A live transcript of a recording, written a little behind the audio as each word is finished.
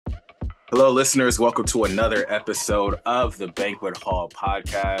Hello, listeners. Welcome to another episode of the Banquet Hall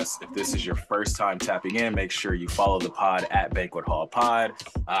Podcast. If this is your first time tapping in, make sure you follow the pod at Banquet Hall Pod.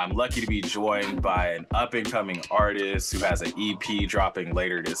 I'm lucky to be joined by an up-and-coming artist who has an EP dropping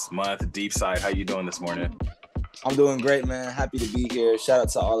later this month. Deepside, how you doing this morning? I'm doing great, man. Happy to be here. Shout out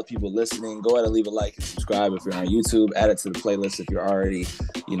to all the people listening. Go ahead and leave a like and subscribe if you're on YouTube. Add it to the playlist if you're already,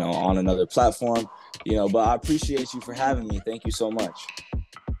 on another platform. But I appreciate you for having me. Thank you so much.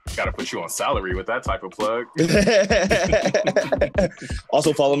 Got to put you on salary with that type of plug.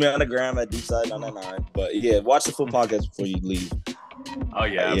 Also, follow me on the gram at deepside999. But yeah, watch the full podcast before you leave. Oh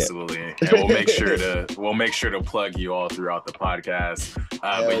yeah, absolutely. Yeah. And we'll make sure to plug you all throughout the podcast.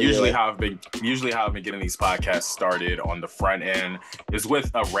 But usually how I've been getting these podcasts started on the front end is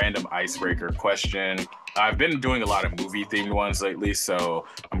with a random icebreaker question. I've been doing a lot of movie themed ones lately, so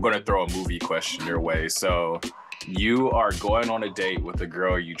I'm going to throw a movie question your way. So you are going on a date with a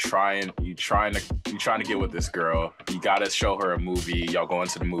girl. You trying to get with this girl. You got to show her a movie. Y'all going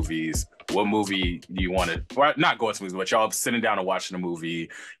to the movies. What movie do you want to? Well, not going to movies, but y'all sitting down and watching a movie,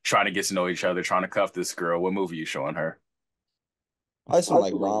 trying to get to know each other, trying to cuff this girl. What movie are you showing her? I just want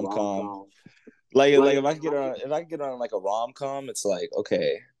like rom-com. Like if I could get on like a rom-com, it's like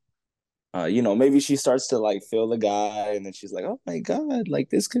okay. Maybe she starts to like feel the guy, and then she's like, "Oh my god, like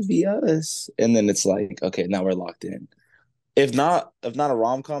this could be us." And then it's like, okay, now we're locked in. If not a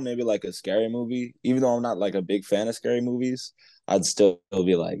rom com, maybe like a scary movie. Even though I'm not like a big fan of scary movies, I'd still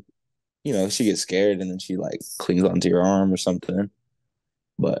be like, she gets scared and then she like clings onto your arm or something.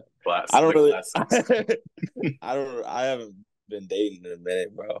 But I don't really. I haven't been dating in a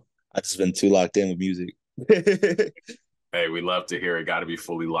minute, bro. I've just been too locked in with music. Hey, we love to hear it. Got to be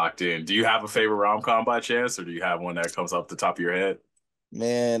fully locked in. Do you have a favorite rom-com by chance, or do you have one that comes off the top of your head?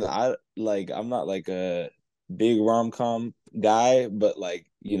 Man, I'm not like a big rom-com guy, but like,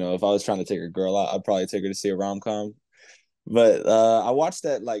 if I was trying to take a girl out, I'd probably take her to see a rom-com. But I watched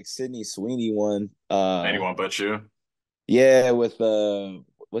that like Sydney Sweeney one. Anyone But You? Yeah, with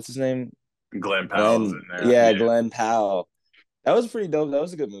what's his name? Glenn Powell's in there. Yeah, Glenn Powell. That was pretty dope. That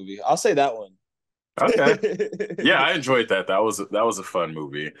was a good movie. I'll say that one. Okay. Yeah, I enjoyed that. That was a fun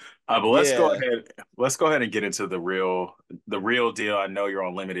movie. But let's go ahead. Let's go ahead and get into the real deal. I know you're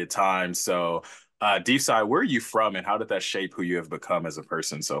on limited time, so Deepside, where are you from, and how did that shape who you have become as a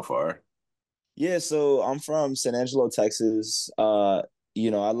person so far? Yeah, so I'm from San Angelo, Texas. I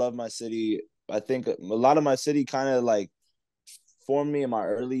love my city. I think a lot of my city kind of like formed me in my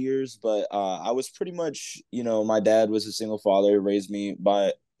early years, but I was pretty much, my dad was a single father, raised me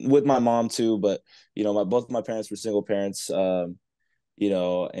with my mom too, but both of my parents were single parents. And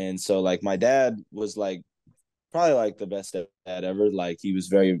so like my dad was like probably like the best dad ever. Like he was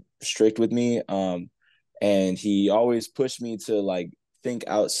very strict with me. And he always pushed me to like think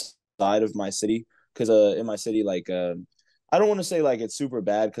outside of my city. Cause in my city, like I don't want to say like it's super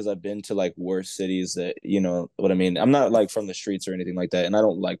bad because I've been to like worse cities that what I mean. I'm not like from the streets or anything like that, and I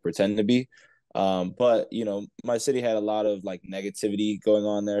don't like pretend to be. But my city had a lot of like negativity going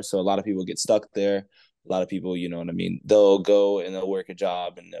on there, so a lot of people get stuck there. A lot of people, you know what I mean, they'll go and they'll work a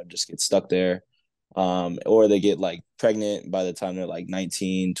job and they'll just get stuck there. Or they get like pregnant by the time they're like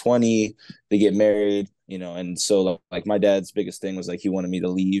 19, 20, they get married, and so like my dad's biggest thing was like he wanted me to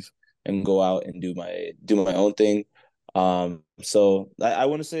leave and go out and do my own thing. So I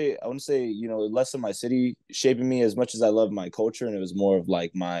want to say, less of my city shaping me as much as I love my culture. And it was more of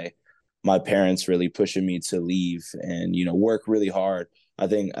like my parents really pushing me to leave and, work really hard. I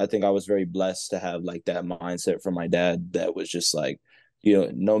think I was very blessed to have like that mindset from my dad that was just like,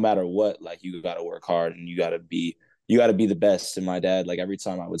 no matter what, like you got to work hard and you got to be the best. And my dad, like every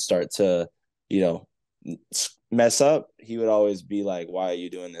time I would start to, you know, mess up, he would always be like, "Why are you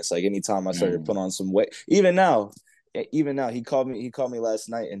doing this?" Like anytime I started to put on some weight, even now, he called me last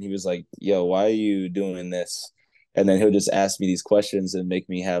night and he was like, "Yo, why are you doing this?" And then he'll just ask me these questions and make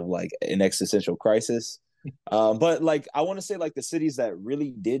me have like an existential crisis. But like I want to say like the cities that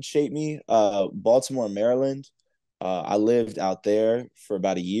really did shape me, Baltimore, Maryland. I lived out there for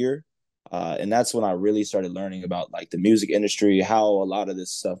about a year. And that's when I really started learning about like the music industry, how a lot of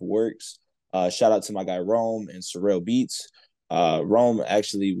this stuff works. Shout out to my guy Rome and Surreal Beats. Rome,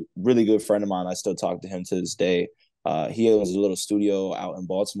 actually, really good friend of mine. I still talk to him to this day. He owns a little studio out in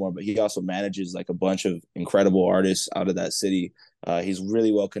Baltimore, but he also manages like a bunch of incredible artists out of that city. He's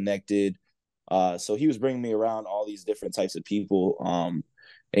really well connected. So he was bringing me around all these different types of people.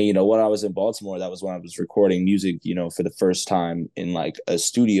 And when I was in Baltimore, that was when I was recording music, for the first time in like a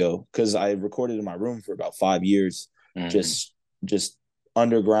studio, because I recorded in my room for about 5 years, just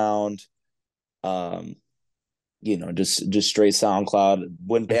underground. Um, just straight SoundCloud.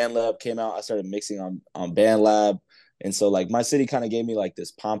 When BandLab came out, I started mixing on BandLab, and so like my city kind of gave me like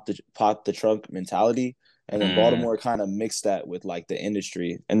this pop the trunk mentality, and then Mm, Baltimore kind of mixed that with like the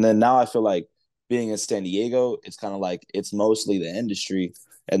industry, and then now I feel like being in San Diego, it's kind of like it's mostly the industry,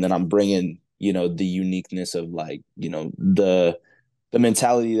 and then I'm bringing the uniqueness of like the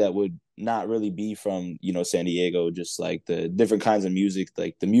mentality that would not really be from San Diego, just like the different kinds of music.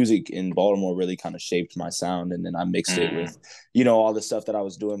 Like the music in Baltimore really kind of shaped my sound, and then I mixed it with mm, all the stuff that I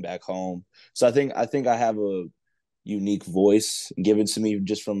was doing back home. So I think I have a unique voice given to me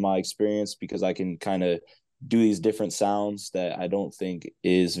just from my experience, because I can kind of do these different sounds that I don't think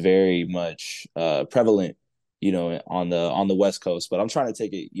is very much prevalent on the West Coast. But I'm trying to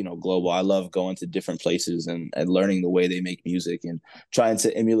take it global. I love going to different places and learning the way they make music and trying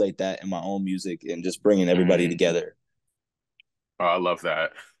to emulate that in my own music and just bringing everybody mm. together. Oh, I love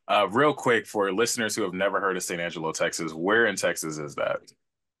that. Real quick, for listeners who have never heard of San Angelo, Texas, where in Texas is that?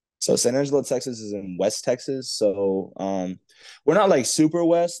 So San Angelo, Texas is in West Texas. So we're not like super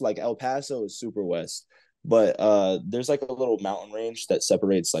west, like El Paso is super west. But there's like a little mountain range that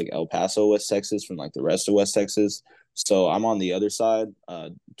separates like El Paso, West Texas from like the rest of West Texas. So I'm on the other side,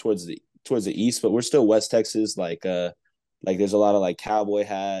 towards the east, but we're still West Texas. Like there's a lot of like cowboy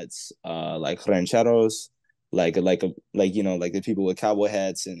hats, like rancheros, like the people with cowboy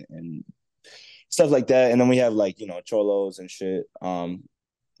hats and stuff like that. And then we have like cholos and shit.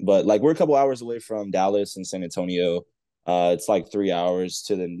 But like we're a couple hours away from Dallas and San Antonio. It's like 3 hours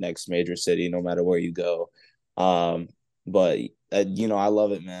to the next major city, no matter where you go. Um, but I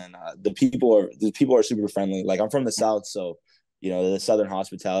love it, man. The people are super friendly. Like I'm from the South, so the Southern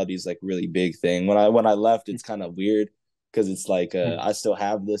hospitality is like really big thing. When I left, it's kind of weird because it's like I still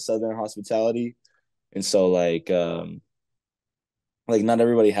have the Southern hospitality, and so like not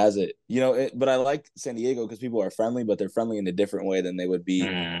everybody has it, but I like San Diego because people are friendly, but they're friendly in a different way than they would be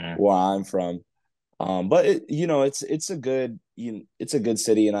Mm, where I'm from. But it's a good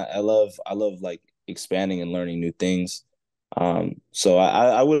city, and I love like expanding and learning new things. So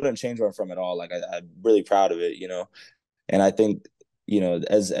I wouldn't change where I'm from at all. Like I'm really proud of it, and I think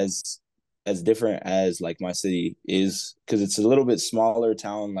as different as like my city is, because it's a little bit smaller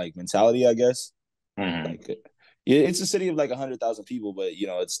town like mentality, I guess. mm. Like it's a city of like 100,000 people, but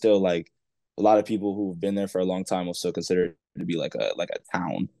it's still like a lot of people who've been there for a long time will still consider it to be like a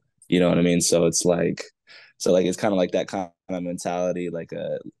town. You know what I mean? So it's kind of like that kind of mentality, like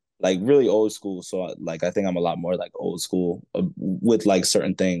really old school. So like I think I'm a lot more like old school with like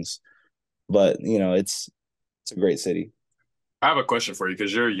certain things, but it's a great city. I have a question for you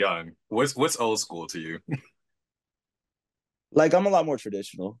because you're young. What's old school to you? Like I'm a lot more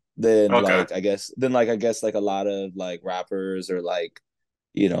traditional than Okay. I guess like a lot of like rappers, or like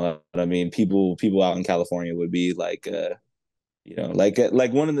what I mean, people out in California would be like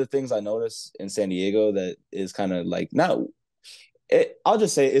like one of the things I noticed in San Diego that is kind of like not I'll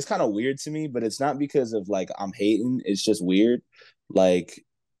just say it's kind of weird to me, but it's not because of like I'm hating, it's just weird. Like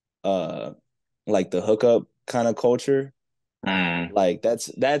uh like the hookup kind of culture. Mm, Like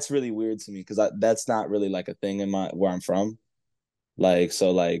that's really weird to me because that's not really like a thing in my where I'm from. Like so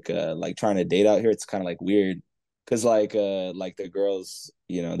like trying to date out here, it's kind of like weird because like the girls,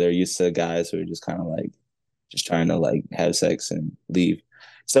 they're used to guys who are just kind of like just trying to like have sex and leave.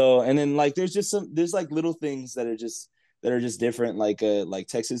 So and then like there's like little things that are just different. Like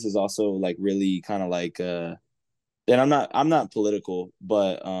Texas is also like really kind of like and I'm not political,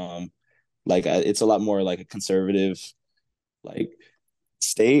 but like it's a lot more like a conservative like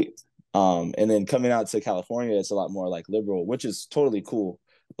state. And then coming out to California, it's a lot more like liberal, which is totally cool.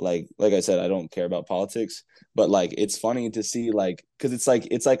 Like I said, I don't care about politics, but like it's funny to see like because it's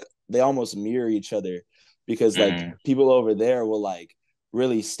like they almost mirror each other, because like mm. people over there will like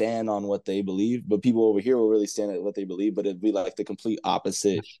really stand on what they believe, but people over here will really stand at what they believe, but it'd be like the complete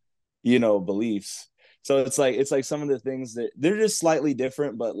opposite, beliefs. So it's like some of the things that they're just slightly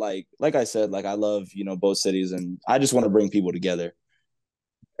different, but like I said, like I love, both cities, and I just want to bring people together.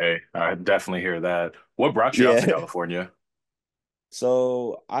 Hey, I definitely hear that. What brought you out to Yeah. California?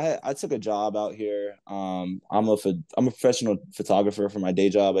 So I took a job out here. I'm a professional photographer for my day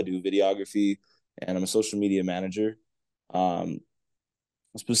job. I do videography, and I'm a social media manager. Um,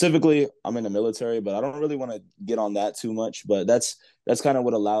 Specifically, I'm in the military, but I don't really want to get on that too much. But that's kind of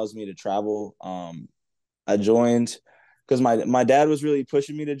what allows me to travel. I joined because my dad was really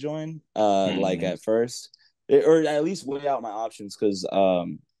pushing me to join. Like Mm, at first, or at least weigh out my options, because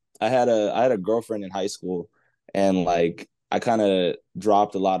I had a girlfriend in high school, and like I kind of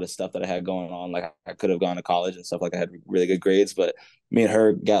dropped a lot of stuff that I had going on. Like I could have gone to college and stuff. Like I had really good grades, but me and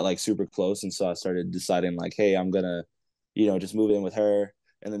her got like super close, and so I started deciding like, hey, I'm gonna, just move in with her.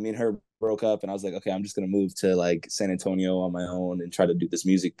 And then me and her broke up, and I was like, okay, I'm just gonna move to like San Antonio on my own and try to do this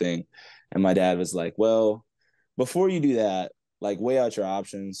music thing. And my dad was like, well, before you do that, like weigh out your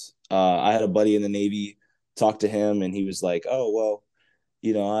options. I had a buddy in the Navy, talked to him, and he was like, oh well,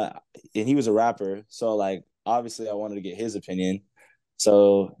 and he was a rapper, so like obviously I wanted to get his opinion.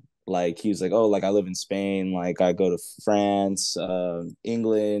 So like he was like, oh, like I live in Spain, like I go to France,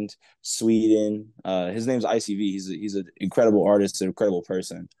 England, Sweden. His name's ICV. He's an incredible artist, an incredible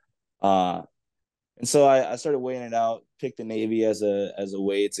person. Uh, and so I started weighing it out, picked the Navy as a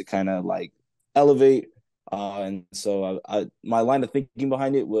way to kind of like elevate. And so my line of thinking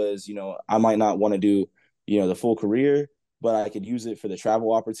behind it was, I might not want to do, the full career, but I could use it for the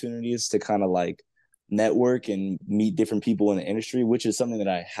travel opportunities to kind of like network and meet different people in the industry, which is something that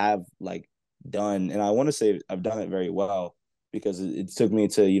I have like done. And I want to say I've done it very well because it took me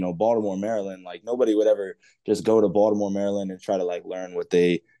to, Baltimore, Maryland. Like nobody would ever just go to Baltimore, Maryland and try to like learn what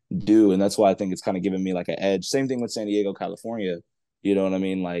they do. And that's why I think it's kind of given me like an edge. Same thing with San Diego, California. You know what I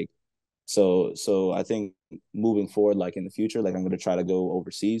mean? Like, so I think moving forward, like in the future, like I'm going to try to go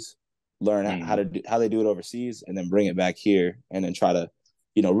overseas, learn how they do it overseas, and then bring it back here, and then try to,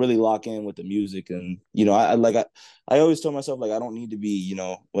 really lock in with the music. And I always told myself like I don't need to be,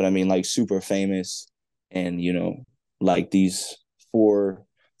 what I mean, like super famous, and like these 4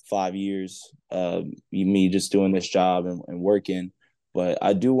 5 years, me just doing this job and working. But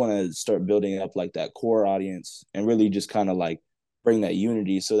I do want to start building up like that core audience and really just kind of like bring that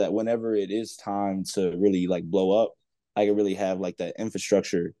unity so that whenever it is time to really like blow up, I can really have like that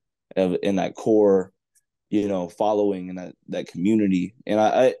infrastructure in that core, following and that community. And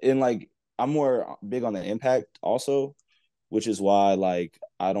and like I'm more big on the impact also, which is why like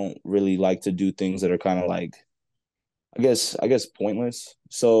I don't really like to do things that are kind of like I guess pointless.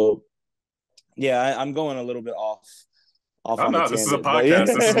 So yeah, I'm going a little bit off Oh on a no, this is a tangent,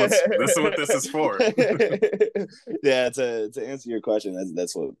 but podcast. This is what this is for. yeah, to answer your question,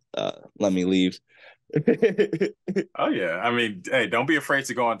 that's what let me leave. Oh yeah. I mean, hey, don't be afraid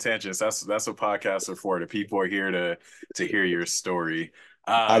to go on tangents. That's what podcasts are for. The people are here to hear your story.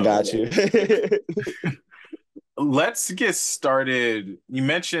 I Uh got you. let's get started. You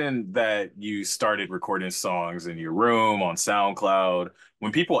mentioned that you started recording songs in your room on SoundCloud.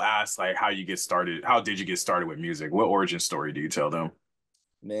 When people ask like how you get started, how did you get started with music? What origin story do you tell them?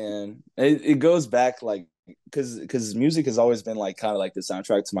 Man, it goes back like because music has always been like kind of like the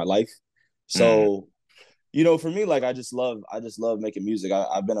soundtrack to my life. Mm, So for me, like I just love making music.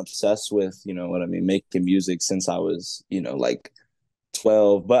 I've been obsessed with, what I mean, making music since I was, like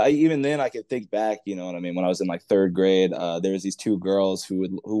 12. But even then I could think back, you know what I mean, when I was in like third grade, there was these two girls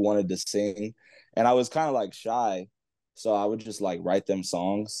who wanted to sing, and I was kind of like shy. So I would just like write them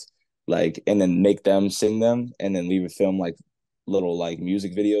songs, like, and then make them sing them, and then we would film like little like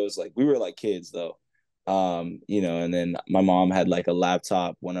music videos. Like we were like kids though. And then my mom had like a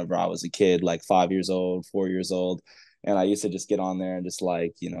laptop whenever I was a kid, like 5 years old, 4 years old. And I used to just get on there and just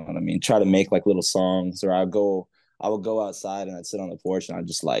like, you know what I mean, try to make like little songs. Or I would go outside and I'd sit on the porch and I'd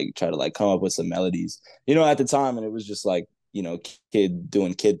just like try to like come up with some melodies, at the time. And it was just like, kid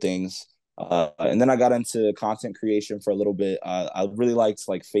doing kid things. And then I got into content creation for a little bit. I really liked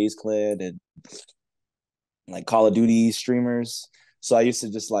like FaZe Clan and like Call of Duty streamers. So I used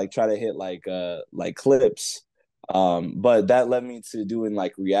to just like try to hit like clips. But that led me to doing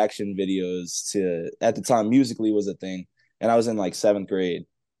like reaction videos to, at the time, Musically was a thing. And I was in like seventh grade.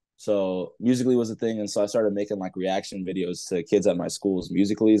 So Musically was a thing. And so I started making like reaction videos to kids at my school's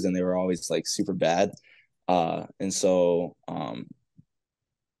Musicallys, and they were always like super bad. And so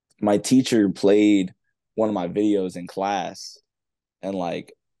my teacher played one of my videos in class, and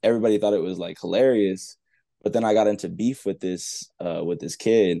like everybody thought it was like hilarious. But then I got into beef with this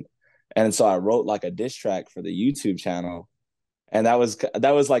kid, and so I wrote like a diss track for the YouTube channel, and that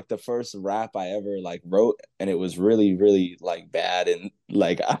was like the first rap I ever like wrote, and it was really really like bad, and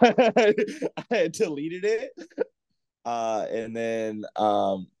like I had deleted it. And then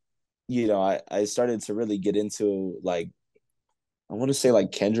I started to really get into like, I want to say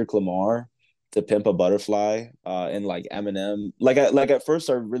like Kendrick Lamar, To Pimp a Butterfly, and like Eminem. Like at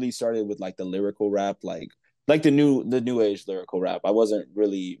first I really started with like the lyrical rap, like the new age lyrical rap. I wasn't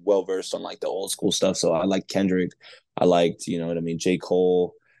really well versed on like the old school stuff, so I liked Kendrick. I liked, you know what I mean, J.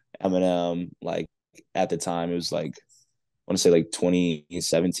 Cole, Eminem. Like at the time it was like, I want to say like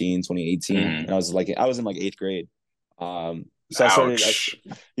 2017, 2018, mm, and I was in like eighth grade. So Ouch.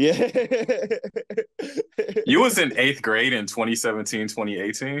 yeah. You was in eighth grade in 2017,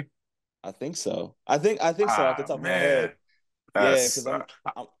 2018? I think so. I think so off the Ah, top of my head. man. Yeah, That's because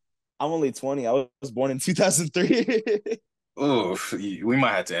I'm I'm only 20. I was born in 2003. oof. We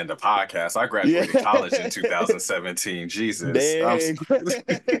might have to end the podcast. I Yeah. graduated college in 2017. Jesus. Dang.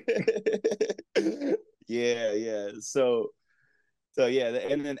 Yeah, yeah. So yeah,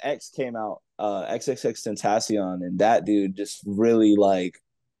 and then X came out, XXX Tentacion, and that dude just really like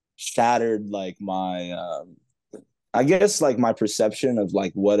shattered like my I guess like my perception of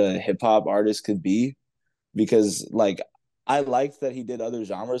like what a hip hop artist could be, because like I liked that he did other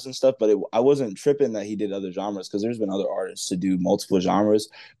genres and stuff, but I wasn't tripping that he did other genres because there's been other artists to do multiple genres.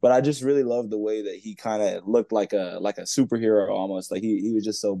 But I just really loved the way that he kind of looked like a superhero almost. Like he was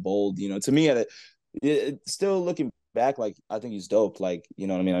just so bold, you know. To me, still looking back, like I think he's dope. Like you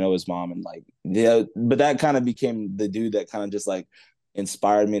know what I mean. I know his mom and like yeah, but that kind of became the dude that kind of just like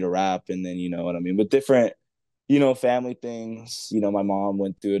inspired me to rap. And then you know what I mean. With different family things. My mom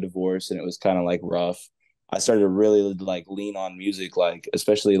went through a divorce and it was kind of like rough. I started to really like lean on music, like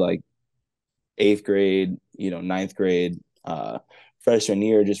especially like eighth grade, ninth grade, freshman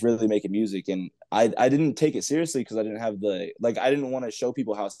year, just really making music. And I didn't take it seriously because I didn't have I didn't want to show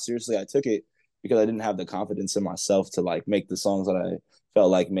people how seriously I took it because I didn't have the confidence in myself to like make the songs that I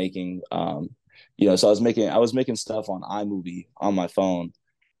felt like making. So I was making stuff on iMovie on my phone.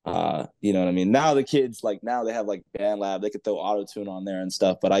 You know what I mean? Now the kids like now they have like BandLab, they could throw auto tune on there and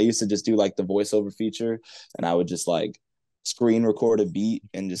stuff. But I used to just do like the voiceover feature, and I would just like screen record a beat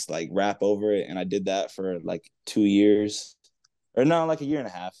and just like rap over it. And I did that for like 2 years, or no, like a year and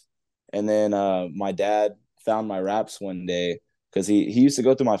a half. And then my dad found my raps one day because he used to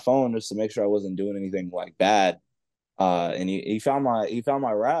go through my phone just to make sure I wasn't doing anything like bad. And he found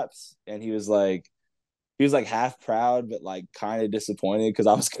my raps, and he was like half proud but like kind of disappointed because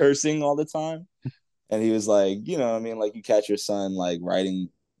I was cursing all the time. And he was like, I mean, like you catch your son like writing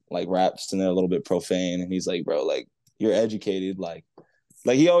like raps and they're a little bit profane, and he's like, bro, like you're educated, like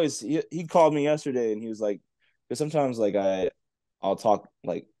he called me yesterday and he was like, because sometimes like I'll talk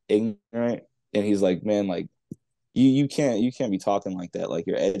like ignorant, and he's like, man, like you can't be talking like that, like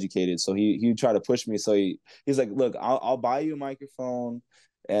you're educated. So he tried to push me. So he's like, look, I'll buy you a microphone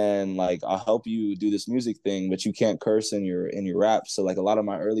and like I'll help you do this music thing, but you can't curse in your rap. So like a lot of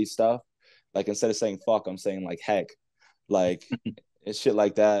my early stuff, like instead of saying fuck, I'm saying like heck, like it's shit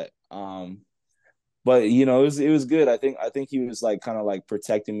like that. But it was good. I think he was like kind of like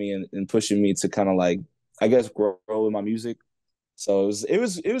protecting me and pushing me to kind of like, I guess, grow with my music. So it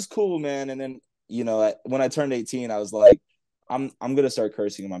was cool, man. And then when I turned 18, I was like, I'm gonna start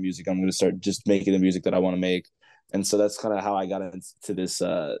cursing in my music. I'm gonna start just making the music that I want to make. And so that's kind of how I got into this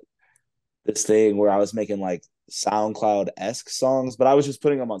thing where I was making like SoundCloud-esque songs, but I was just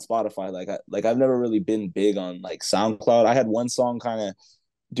putting them on Spotify. I've never really been big on like SoundCloud. I had one song kind of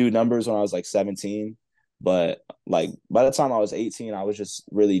do numbers when I was like 17, but like by the time I was 18, I was just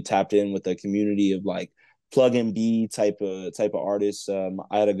really tapped in with the community of like plug and B type of artists. I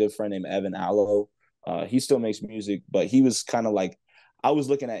had a good friend named Evan Allo. He still makes music, but he was kind of like, I was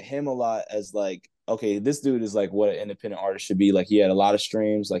looking at him a lot as like, okay, this dude is like what an independent artist should be. Like he had a lot of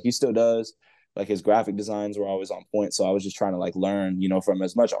streams, like he still does. Like his graphic designs were always on point. So I was just trying to like learn, from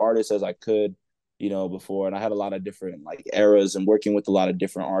as much artists as I could, before. And I had a lot of different like eras and working with a lot of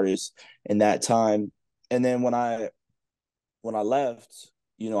different artists in that time. And then when I left,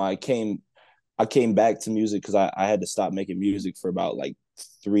 I came back to music because I had to stop making music for about like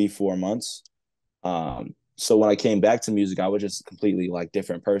 3-4 months. So when I came back to music, I was just completely like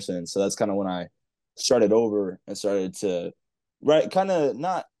different person. So that's kind of when I started over and started to write, kind of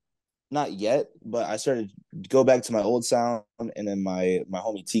not yet, but I started to go back to my old sound. And then my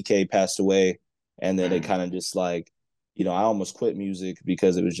homie TK passed away, and then it Mm. kind of just like, I almost quit music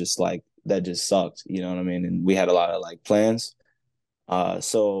because it was just like that just sucked, you know what I mean? And we had a lot of like plans.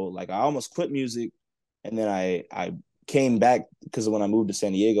 So like I almost quit music, and then I came back because when I moved to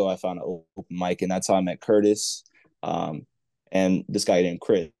San Diego, I found an open mic, and that's how I met Curtis, and this guy named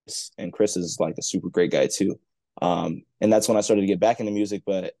Chris, and Chris is like a super great guy too. And that's when I started to get back into music,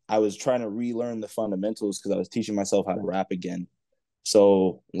 but I was trying to relearn the fundamentals because I was teaching myself how to rap again.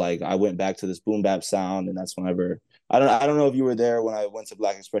 So like I went back to this boom bap sound, and that's whenever I don't know if you were there when I went to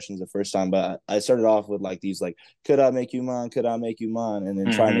Black Expressions the first time, but I started off with like these like could I make you mine, could I make you mine, and then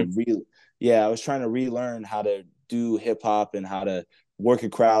Mm-hmm. I was trying to relearn how to do hip hop and how to work a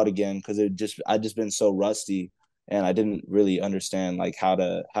crowd again because I just been so rusty, and I didn't really understand like how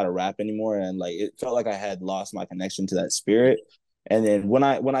to rap anymore, and like it felt like I had lost my connection to that spirit. And then when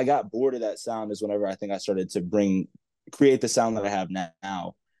I got bored of that sound is whenever I think I started to bring create the sound that I have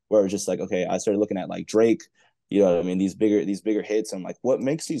now, where it's just like, okay, I started looking at like Drake, you know what I mean, these bigger hits. I'm like, what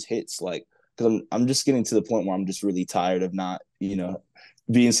makes these hits? Like, because I'm just getting to the point where I'm just really tired of not,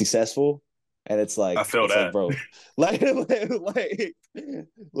 being successful. And I feel it's like, that. bro,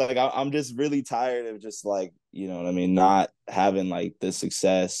 like, I'm just really tired of just like, you know what I mean, not having like the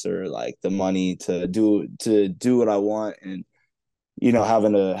success or like the money to do what I want, and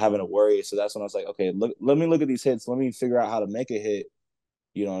having to worry. So that's when I was like, okay, let me look at these hits. Let me figure out how to make a hit.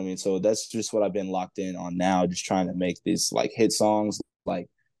 You know what I mean? So that's just what I've been locked in on now, just trying to make these like hit songs. Like,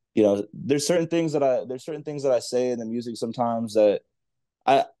 there's certain things that I say in the music sometimes that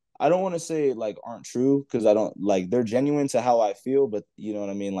I I don't want to say like aren't true, because I don't like, they're genuine to how I feel, but you know what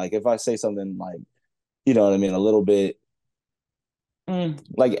I mean? Like if I say something like, you know what I mean, a little bit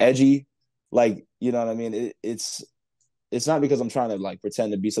like edgy, like, you know what I mean? It's not because I'm trying to like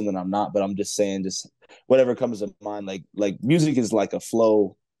pretend to be something I'm not, but I'm just saying just whatever comes to mind. Like music is like a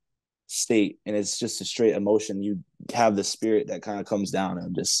flow state, and it's just a straight emotion. You have the spirit that kind of comes down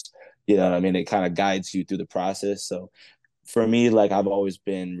and just, you know what I mean, it kind of guides you through the process. So for me, like I've always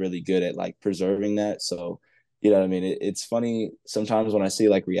been really good at like preserving that. So, you know what I mean? It's funny sometimes when I see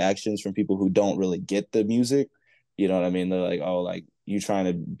like reactions from people who don't really get the music, you know what I mean? They're like, oh, like you trying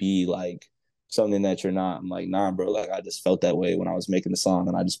to be like something that you're not. I'm like, nah, bro, like I just felt that way when I was making the song,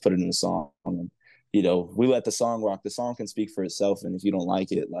 and I just put it in the song. And, we let the song rock. The song can speak for itself. And if you don't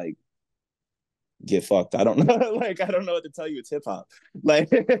like it, like, get fucked. I don't know. Like, I don't know what to tell you. It's hip hop. Like,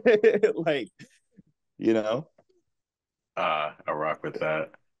 like, you know? I rock with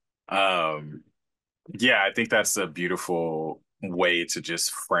that. Um, yeah, I think that's a beautiful way to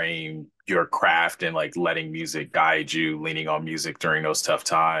just frame your craft and like letting music guide you, leaning on music during those tough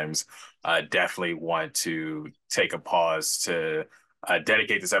times. Definitely want to take a pause to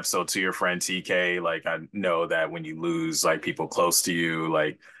dedicate this episode to your friend TK. Like, I know that when you lose like people close to you,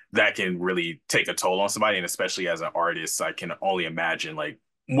 like that can really take a toll on somebody. And especially as an artist, I can only imagine like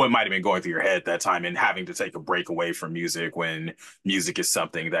what might have been going through your head that time, and having to take a break away from music when music is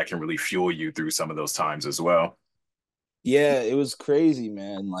something that can really fuel you through some of those times as well. Yeah, it was crazy,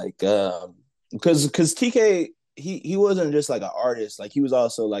 man. Like, because TK, he wasn't just like an artist. Like he was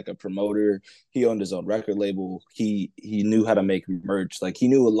also like a promoter. He owned his own record label. He knew how to make merch. Like he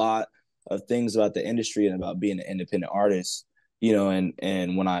knew a lot of things about the industry and about being an independent artist.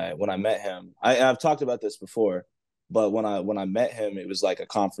 And when I met him, I've talked about this before, but when I met him, it was like a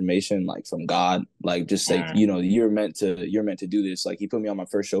confirmation, like from God, like just like, Mm. you're meant to do this. Like he put me on my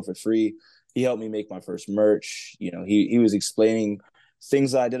first show for free. He helped me make my first merch. He was explaining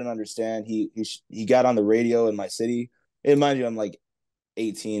things that I didn't understand. He got on the radio in my city. And mind you, I'm like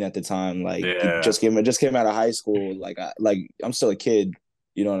 18 at the time. Like he Yeah. just came out of high school. I'm still a kid.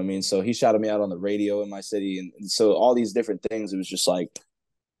 You know what I mean? So he shouted me out on the radio in my city, and so all these different things. It was just like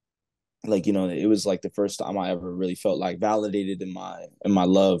it was like the first time I ever really felt like validated in my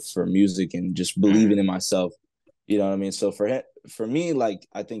love for music and just believing Mm. in myself. You know what I mean? So for me, like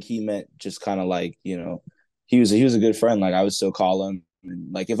I think he meant just kind of like, he was a good friend. Like I would still call him,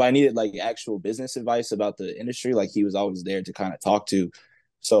 and like if I needed like actual business advice about the industry, like he was always there to kind of talk to.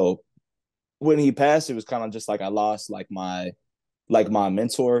 So when he passed, it was kind of just like I lost like my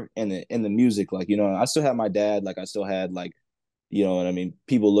mentor in the music. Like, I still had my dad. Like I still had like, you know what I mean,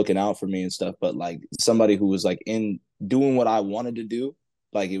 people looking out for me and stuff, but like somebody who was like in doing what I wanted to do,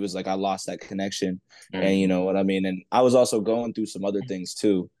 like it was like I lost that connection. And you Mm. know what I mean? And I was also going through some other things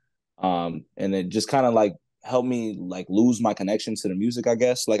too. And it just kind of like helped me like lose my connection to the music, I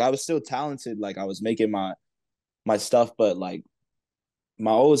guess. Like I was still talented, like I was making my stuff, but like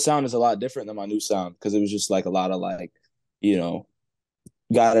my old sound is a lot different than my new sound, because it was just like a lot of like, you know,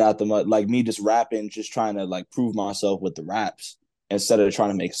 got it out the mud, like me just rapping, just trying to like prove myself with the raps instead of trying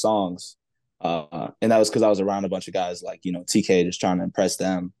to make songs. And that was because I was around a bunch of guys like, TK, just trying to impress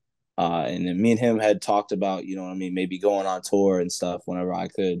them. And then me and him had talked about, you know what I mean, maybe going on tour and stuff whenever I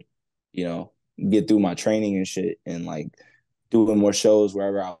could, you know, get through my training and shit, and like doing more shows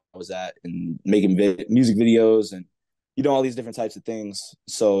wherever I was at, and making music videos, and all these different types of things.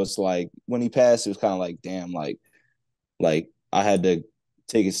 So it's like when he passed, it was kind of like, damn, like I had to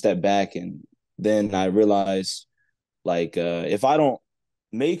take a step back, and then I realized like if I don't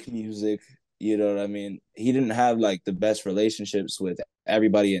make music, you know what I mean, he didn't have like the best relationships with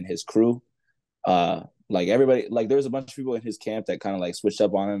everybody in his crew. Like everybody, like there was a bunch of people in his camp that kind of like switched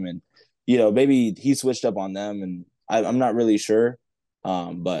up on him, and maybe he switched up on them, and I'm not really sure.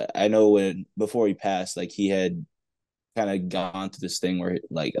 But I know when before he passed, like he had kind of gone to this thing where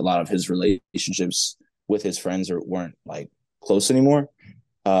like a lot of his relationships with his friends weren't like close anymore.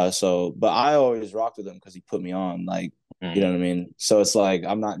 But I always rocked with him because he put me on. Like You know what I mean? So it's like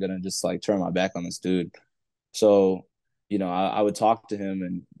I'm not gonna just like turn my back on this dude. So, I would talk to him,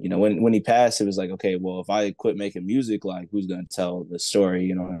 and when he passed, it was like, okay, well, if I quit making music, like who's gonna tell the story?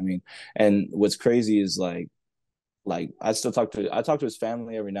 You know what I mean? And what's crazy is like I talk to his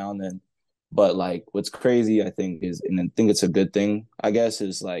family every now and then, but like what's crazy, I think is, and I think it's a good thing, I guess,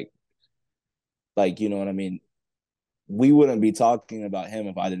 is like you know what I mean. We wouldn't be talking about him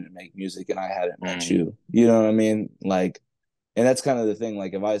if I didn't make music and I hadn't met Mm. you. You know what I mean? Like, and that's kind of the thing.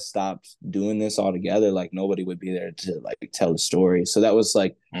 Like, if I stopped doing this altogether, like nobody would be there to like tell the story. So that was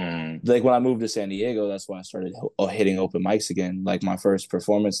Mm. like when I moved to San Diego, that's when I started hitting open mics again. Like my first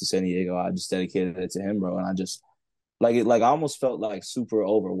performance in San Diego, I just dedicated it to him, bro. And I just like I almost felt like super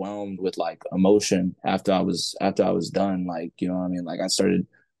overwhelmed with like emotion after I was done. Like, you know what I mean? Like I started,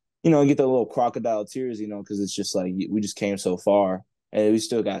 get the little crocodile tears, because it's just like we just came so far and we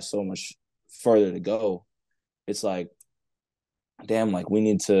still got so much further to go. It's like, damn, like we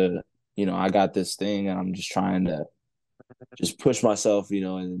need to, I got this thing and I'm just trying to just push myself,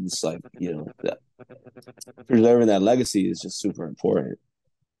 and it's like, that preserving that legacy is just super important.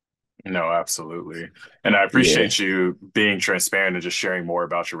 No, absolutely. And I Yeah. appreciate you being transparent and just sharing more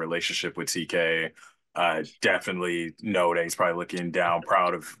about your relationship with TK. Definitely know that he's probably looking down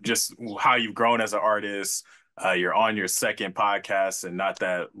proud of just how you've grown as an artist. You're on your second podcast and not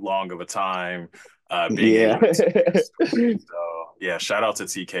that long of a time, being Yeah. able to tell your story. So yeah, shout out to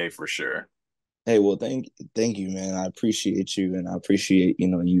TK for sure. Hey, well, thank you, man. I appreciate you, and I appreciate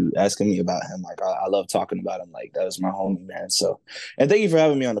you asking me about him. Like, I love talking about him. Like, that was my homie, man. So, and thank you for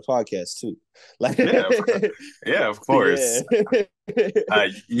having me on the podcast too. Like, Yeah, yeah, of yeah, course.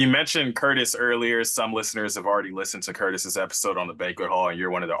 You mentioned Curtis earlier. Some listeners have already listened to Curtis's episode on the banquet hall, and you're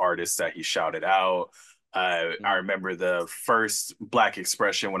one of the artists that he shouted out. I remember the first Black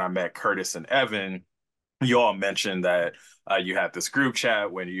expression when I met Curtis and Evan. You all mentioned that you had this group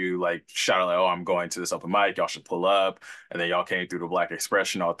chat when you like shouted like, "Oh, I'm going to this open mic. Y'all should pull up." And then y'all came through the Black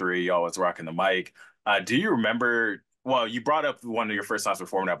expression. All three y'all was rocking the mic. Do you remember? Well, you brought up one of your first times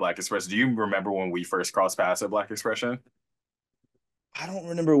performing at Black Expression. Do you remember when we first crossed paths at Black Expression? I don't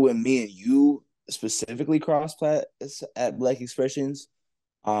remember when me and you specifically crossed paths at Black Expressions.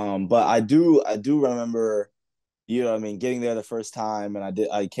 But I do remember, what I mean, getting there the first time, and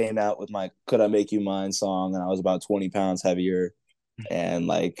I came out with my "Could I Make You Mine" song, and I was about 20 pounds heavier, and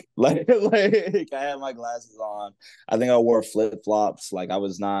like I had my glasses on. I think I wore flip flops. Like I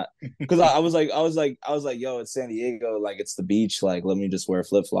was not, because I was like, yo, it's San Diego, like it's the beach. Like let me just wear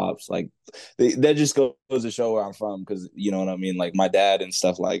flip flops. Like that just goes to show where I'm from, because you know what I mean. Like my dad and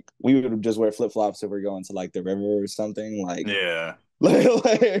stuff, like we would just wear flip flops if we're going to like the river or something. Like Yeah.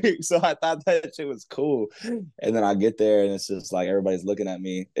 so I thought that shit was cool. And then I get there and it's just like everybody's looking at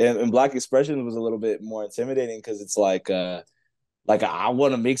me. And Black Expression was a little bit more intimidating because it's like I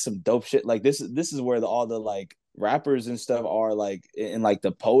want to make some dope shit. Like this is where all the like rappers and stuff are, like in like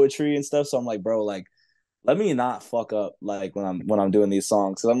the poetry and stuff. So I'm like, bro, like let me not fuck up like when I'm doing these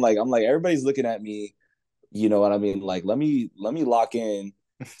songs. So I'm like everybody's looking at me, you know what I mean? Like let me lock in.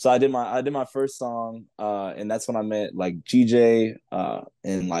 So I did my first song, and that's when I met like GJ,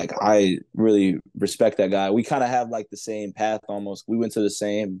 and like I really respect that guy. We kind of have like the same path almost. We went to the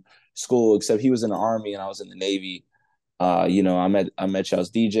same school, except he was in the army and I was in the Navy. I met y'all's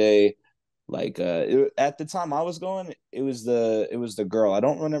DJ. Like at the time I was going, it was the girl. I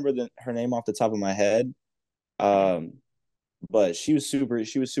don't remember her name off the top of my head. Um, but she was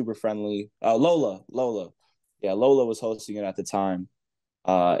super friendly. Lola. Yeah, Lola was hosting it at the time.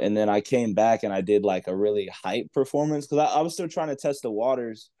 And then I came back and I did like a really hype performance because I was still trying to test the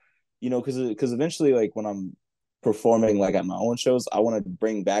waters, because eventually, like when I'm performing like at my own shows, I want to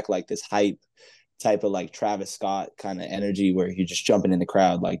bring back like this hype type of like Travis Scott kind of energy where you're just jumping in the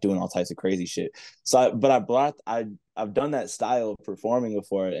crowd, like doing all types of crazy shit. But I've done that style of performing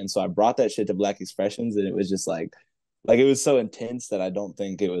before, and so I brought that shit to Black Expressions, and it was just like it was so intense that I don't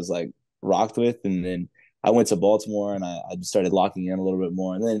think it was like rocked with. And then I went to Baltimore and I just started locking in a little bit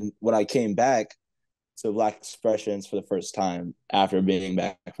more. And then when I came back to Black Expressions for the first time after being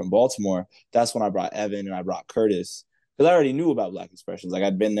back from Baltimore, that's when I brought Evan and I brought Curtis, because I already knew about Black Expressions. Like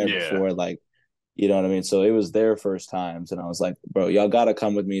I'd been there Yeah. before, like, you know what I mean? So it was their first times. And I was like, bro, y'all got to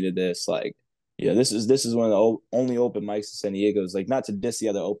come with me to this. Like, yeah, this is one of the only open mics in San Diego's. Like, not to diss the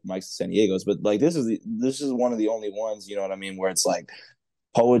other open mics in San Diego's, but like this is one of the only ones. You know what I mean? Where it's like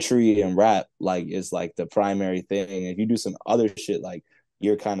poetry and rap like is like the primary thing. If you do some other shit, like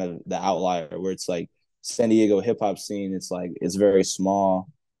you're kind of the outlier. Where it's like San Diego hip hop scene, it's like it's very small,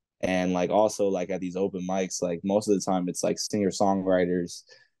 and like also like at these open mics, like most of the time it's like singer songwriters.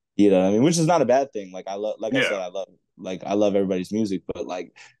 You know what I mean? Which is not a bad thing. Like I love, like I said, Yeah. I love like I love everybody's music, but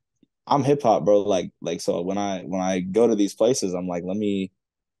like I'm hip hop, bro. Like so when I go to these places, I'm like, let me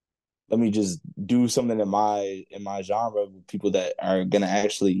just do something in my genre with people that are gonna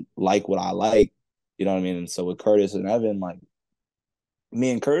actually like what I like. You know what I mean? And so with Curtis and Evan, like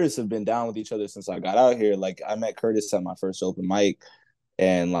me and Curtis have been down with each other since I got out here. Like I met Curtis at my first open mic,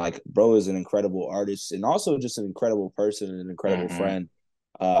 and like bro is an incredible artist and also just an incredible person and an incredible Mm-hmm. friend.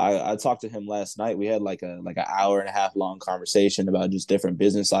 I talked to him last night. We had like an hour and a half long conversation about just different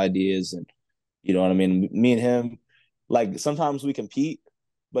business ideas, and you know what I mean. Me and him, like sometimes we compete,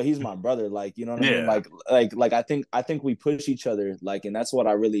 but he's my brother. Like you know what I mean. Yeah. Like I think we push each other. Like, and that's what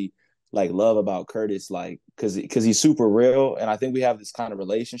I really like love about Curtis. Like because he's super real, and I think we have this kind of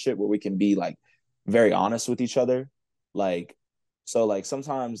relationship where we can be like very honest with each other. Like so like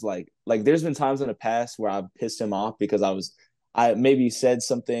sometimes like there's been times in the past where I've pissed him off because I maybe said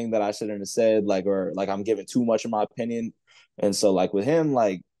something that I shouldn't have said, like or like I'm giving too much of my opinion. And so like with him,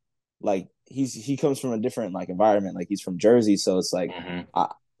 like he comes from a different like environment. Like he's from Jersey, so it's like Mm-hmm. I,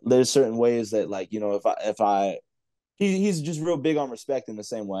 there's certain ways that like, you know, if I he's just real big on respect in the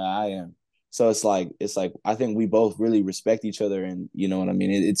same way I am. So it's like I think we both really respect each other, and you know what I mean.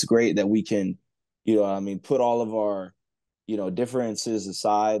 It's great that we can, you know what I mean, put all of our, you know, differences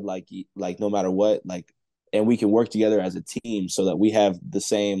aside, like no matter what, like, and we can work together as a team so that we have the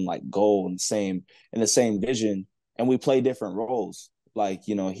same like goal and the same vision, and we play different roles. Like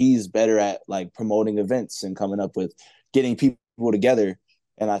you know, he's better at like promoting events and coming up with getting people together,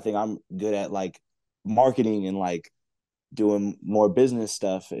 and I think I'm good at like marketing and like doing more business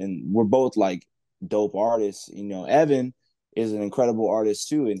stuff, and we're both like dope artists. You know, Evan is an incredible artist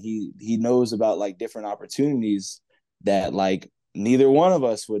too, and he knows about like different opportunities that like neither one of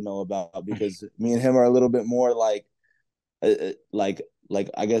us would know about, because me and him are a little bit more like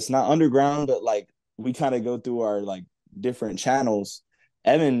I guess not underground, but like we kind of go through our like different channels.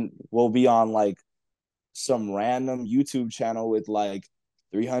 Evan will be on like some random YouTube channel with like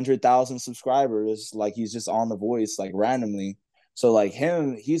 300,000 subscribers. Like he's just on The Voice like randomly. So like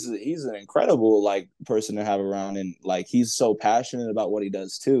him, he's an incredible like person to have around, and like he's so passionate about what he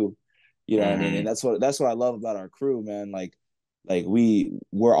does too. You know what I mean? And Mm-hmm. that's what I love about our crew, man. Like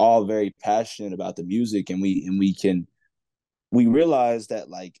we're all very passionate about the music, and we realize that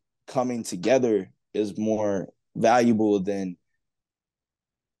like coming together is more valuable than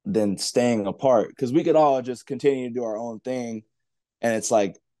staying apart, because we could all just continue to do our own thing, and it's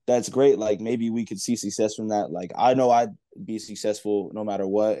like that's great. Like maybe we could see success from that. Like I know I'd be successful no matter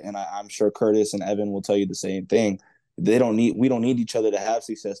what, and I'm sure Curtis and Evan will tell you the same thing. We don't need each other to have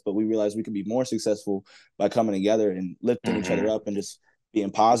success, but we realize we can be more successful by coming together and lifting each other Mm-hmm. up and just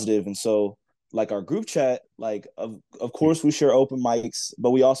being positive. And so like our group chat, like of course we share open mics,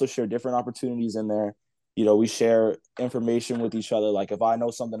 but we also share different opportunities in there. You know, we share information with each other. Like if I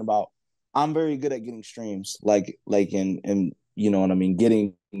know something about, I'm very good at getting streams, like in you know what I mean,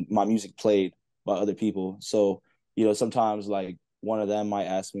 getting my music played by other people. So, you know, sometimes like one of them might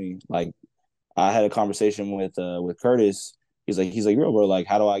ask me, like I had a conversation with Curtis. He's like, yo, bro, like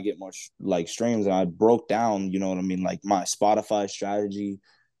how do I get more like streams? And I broke down, you know what I mean, like my Spotify strategy,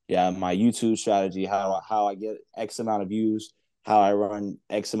 yeah, my YouTube strategy, how I get X amount of views, how I run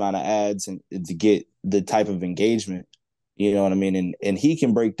X amount of ads, and to get the type of engagement. You know what I mean? And he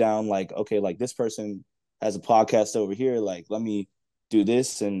can break down like, okay, like this person has a podcast over here, like let me do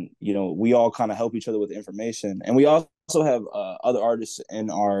this. And you know, we all kind of help each other with information. And we also have other artists in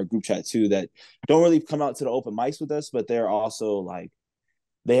our group chat too that don't really come out to the open mics with us, but they're also like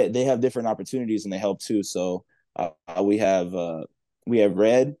they have different opportunities and they help too. So we have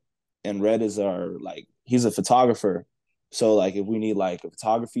Red, and Red is our like he's a photographer. So like if we need like a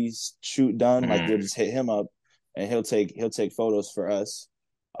photography shoot done, like we'll Mm-hmm. just hit him up, and he'll take photos for us.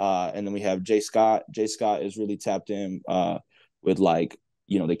 And then we have Jay Scott. Jay Scott is really tapped in with like,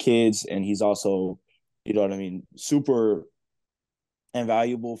 you know, the kids, and he's also, you know what I mean, super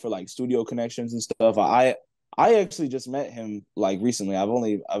invaluable for like studio connections and stuff. I actually just met him like recently. I've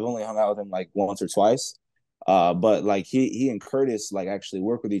only hung out with him like once or twice. But like he and Curtis like actually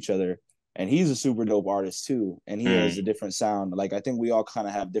work with each other, and he's a super dope artist too, and he has a Mm-hmm. different sound. Like I think we all kind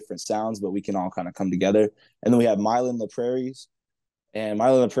of have different sounds, but we can all kind of come together. And then we have Mylan the Prairies, and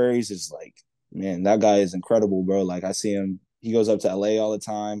Mylan the Prairies is like, man, that guy is incredible, bro. Like I see him, he goes up to LA all the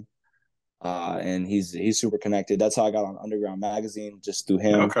time. And he's super connected. That's how I got on Underground Magazine, just through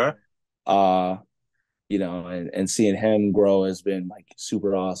him. Okay. Uh, you know, and seeing him grow has been like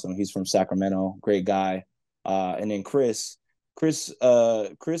super awesome. He's from Sacramento, great guy. And then Chris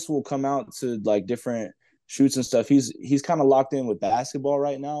will come out to like different shoots and stuff. He's kind of locked in with basketball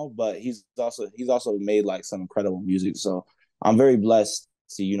right now, but he's also made like some incredible music. So I'm very blessed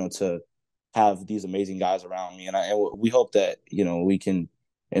to to have these amazing guys around me, and we hope that we can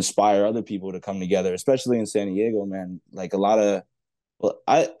inspire other people to come together, especially in San Diego, man. Like a lot of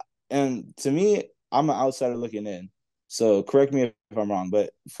and to me, I'm an outsider looking in. So correct me if I'm wrong,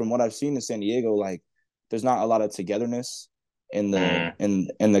 but from what I've seen in San Diego, like there's not a lot of togetherness Mm.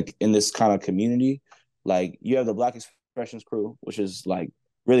 in this kind of community. Like you have the Black Expressions crew, which is like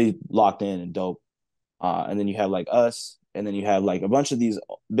really locked in and dope. And then you have like us, and then you have like a bunch of these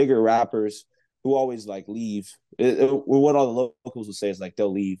bigger rappers who always like leave. What all the locals will say is like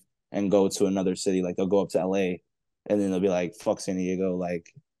they'll leave and go to another city, like they'll go up to LA, and then they'll be like, "Fuck San Diego," like,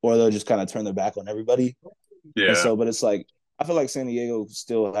 or they'll just kind of turn their back on everybody. And Yeah. so, but it's like I feel like San Diego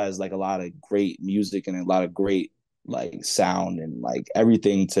still has like a lot of great music and a lot of great like sound and like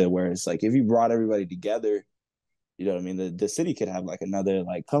everything to where it's like if you brought everybody together, you know what I mean, the city could have like another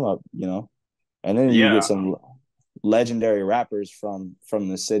like come up, and then you get Yeah. some legendary rappers from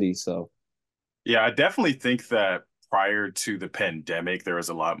the city. So Yeah, I definitely think that prior to the pandemic, there was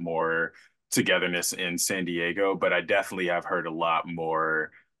a lot more togetherness in San Diego, but I definitely have heard a lot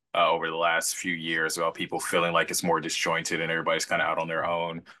more over the last few years about people feeling like it's more disjointed and everybody's kind of out on their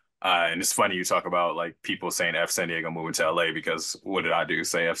own. And it's funny you talk about like people saying F San Diego moving to LA because what did I do?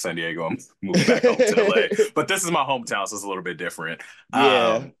 Say F San Diego and move back home to LA. But this is my hometown, so it's a little bit different.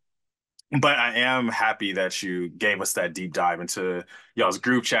 yeah, But I am happy that you gave us that deep dive into y'all's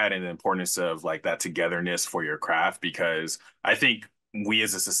group chat and the importance of like that togetherness for your craft because I think we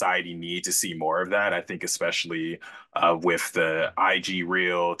as a society need to see more of that. I think especially with the IG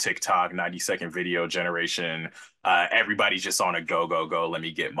reel, TikTok, 90-second video generation, everybody's just on a go, go, go, let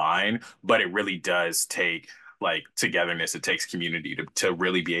me get mine. But it really does take like togetherness. It takes community to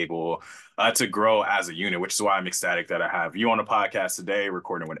really be able to grow as a unit, which is why I'm ecstatic that I have you on the podcast today,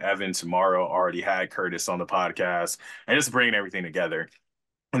 recording with Evan tomorrow. Already had Curtis on the podcast, and just bringing everything together.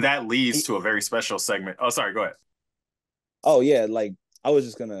 And that leads to a very special segment. Oh, sorry, go ahead. oh yeah, like I was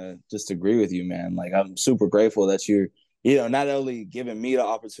just gonna just agree with you, man. Like I'm super grateful that you're not only giving me the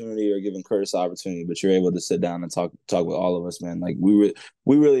opportunity or giving Curtis the opportunity, but you're able to sit down and talk with all of us, man. Like we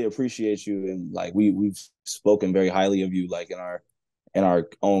really appreciate you, and like we've spoken very highly of you, like in our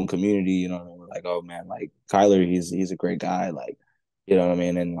own community. We're like, oh man, like Kyler, he's a great guy, like what I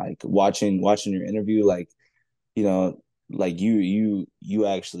mean. And like watching your interview, like you know, like you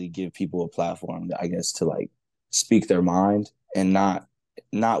actually give people a platform, I guess, to like speak their mind and not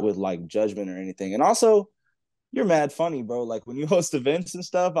with like judgment or anything. And also, you're mad funny, bro. Like when you host events and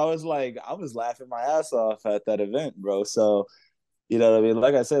stuff, I was laughing my ass off at that event, bro. So you know what I mean?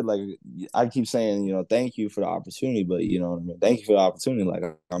 Like I said, like I keep saying, thank you for the opportunity, but you know what I mean? Thank you for the opportunity. Like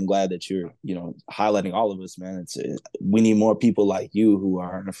I'm glad that you're, highlighting all of us, man. We need more people like you who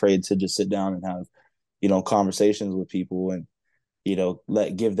aren't afraid to just sit down and have, conversations with people and,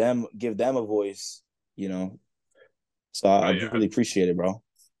 give them a voice, you know. So Oh I yeah, really appreciate it, bro.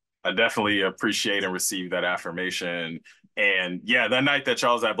 I definitely appreciate and receive that affirmation. And yeah, that night that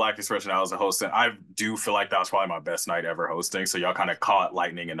y'all was at Black Expression, I was hosting. I do feel like that was probably my best night ever hosting. So y'all kind of caught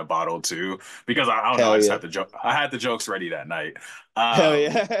lightning in the bottle too, because I don't know. I Hell just yeah. had the joke. I had the jokes ready that night. Hell Um,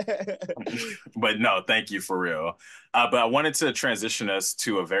 yeah. but no, thank you for real. But I wanted to transition us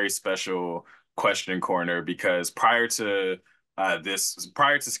to a very special question corner because prior to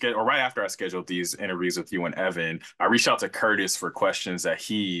schedule or right after I scheduled these interviews with you and Evan, I reached out to Curtis for questions that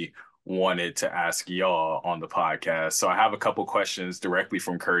he wanted to ask y'all on the podcast. So I have a couple questions directly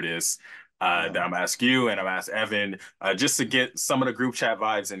from Curtis that I'm ask you and I'm ask Evan just to get some of the group chat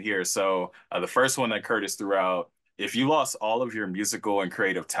vibes in here. So the first one that Curtis threw out, if you lost all of your musical and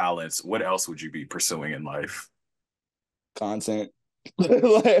creative talents, what else would you be pursuing in life? Content.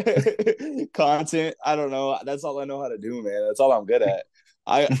 Content. I don't know. That's all I know how to do, man. That's all I'm good at.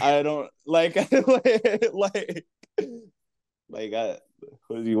 I don't like like I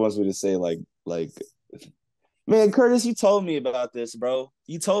what do you want me to say? Like man, Curtis, you told me about this, bro.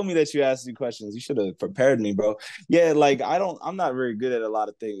 You told me that you asked me questions. You should have prepared me, bro. Yeah, like I'm not very good at a lot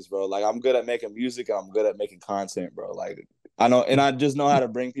of things, bro. Like I'm good at making music and I'm good at making content, bro. Like I know, and I just know how to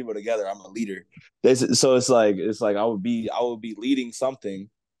bring people together. I'm a leader. So it's like I would be leading something,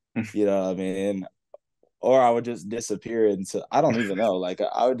 you know what I mean? Or I would just disappear into I don't even know. Like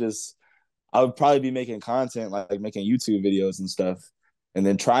I would probably be making content like making YouTube videos and stuff, and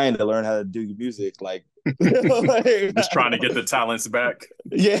then trying to learn how to do music. Like, like Just trying to get the talents back.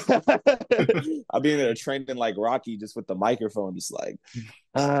 yeah, I'll be in there training like Rocky, just with the microphone, just like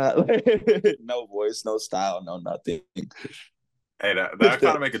no voice, no style, no nothing. Hey, that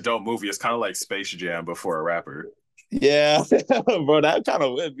kind of make a dope movie. It's kind of like Space Jam before a rapper. Yeah, bro, that kind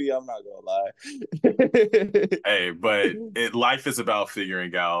of would be. I'm not gonna lie. Hey, but life is about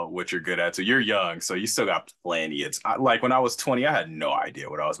figuring out what you're good at. So you're young, so you still got plenty. Like when I was 20, I had no idea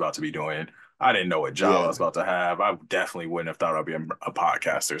what I was about to be doing. I didn't know what job I was Yeah. about to have. I definitely wouldn't have thought I'd be a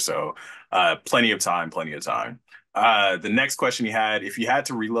podcaster. So, plenty of time, plenty of time. The next question you had, if you had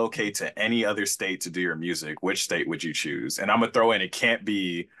to relocate to any other state to do your music, which state would you choose? And I'm gonna throw in, it can't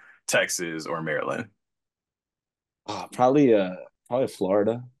be Texas or Maryland. Probably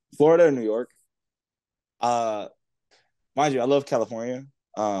Florida, Florida or New York. Uh, Mind you, I love California.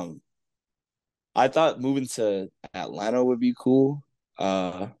 Um, I thought moving to Atlanta would be cool.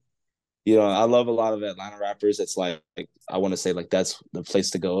 Uh, I love a lot of Atlanta rappers. It's like I want to say like that's the place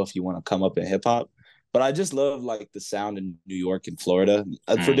to go if you want to come up in hip hop. But I just love like the sound in New York and Florida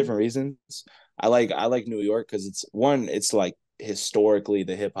for Mm, different reasons. I like New York because it's like historically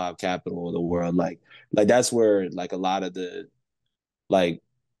the hip hop capital of the world. Like that's where like a lot of the like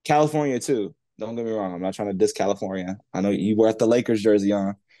California too. Don't get me wrong. I'm not trying to diss California. I know you wear the Lakers jersey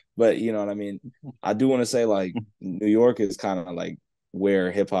on, but you know what I mean. I do want to say like New York is kind of like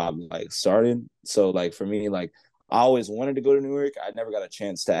where hip hop like started. So like for me, like I always wanted to go to New York. I never got a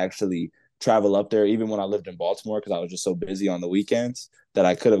chance to actually travel up there, even when I lived in Baltimore, because I was just so busy on the weekends that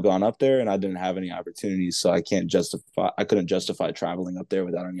I could have gone up there, and I didn't have any opportunities. So I couldn't justify traveling up there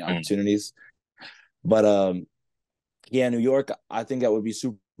without any mm, opportunities. But yeah, New York, I think that would be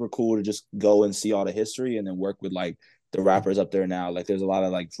super cool to just go and see all the history and then work with like the rappers up there now. Like there's a lot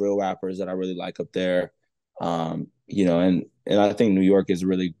of like drill rappers that I really like up there. And I think New York is a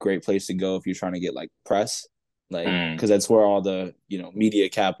really great place to go if you're trying to get like press, like mm, because that's where all the, media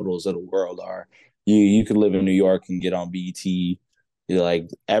capitals of the world are. You could live in New York and get on BT, like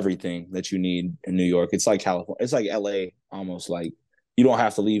everything that you need in New York. It's like California, it's like LA almost. Like you don't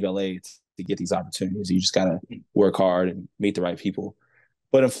have to leave LA to get these opportunities. You just gotta work hard and meet the right people.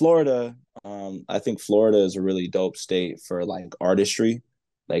 But in Florida, I think Florida is a really dope state for like artistry.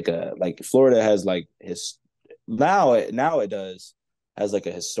 Like Florida has like his now it does has like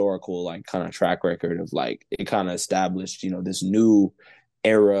a historical like kind of track record of like it kind of established this new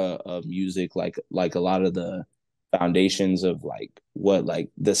era of music, like a lot of the foundations of like what like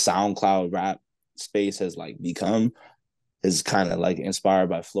the SoundCloud rap space has like become is kind of like inspired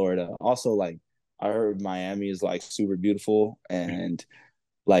by Florida. Also, like I heard Miami is like super beautiful and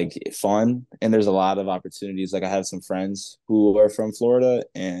like fun, and there's a lot of opportunities. Like I have some friends who are from Florida,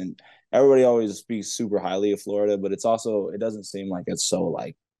 and everybody always speaks super highly of Florida, but it doesn't seem like it's so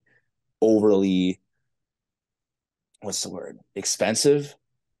like overly what's the word expensive.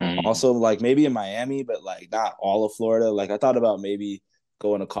 mm. Also, like maybe in Miami, but like not all of Florida. Like I thought about maybe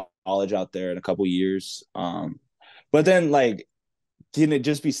going to college out there in a couple years. But then like can it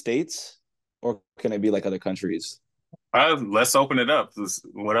just be states or can it be like other countries? Let's open it up.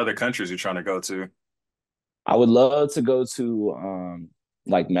 What other countries you're trying to go to? I would love to go to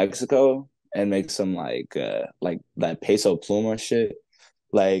like Mexico and make some like that peso pluma shit.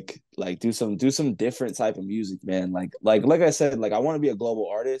 Like do some different type of music, man. Like I said, like I want to be a global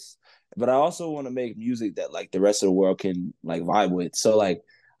artist, but I also want to make music that like the rest of the world can like vibe with. So like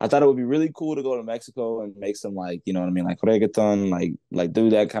I thought it would be really cool to go to Mexico and make some like, you know what I mean, like reggaeton, like do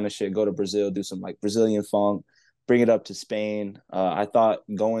that kind of shit. Go to Brazil, do some like Brazilian funk, bring it up to Spain. I thought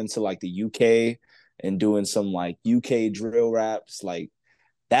going to like the UK and doing some like UK drill raps, like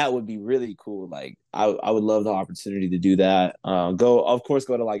that would be really cool. Like I would love the opportunity to do that. Go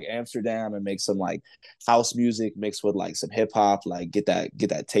to like Amsterdam and make some like house music mixed with like some hip hop, like get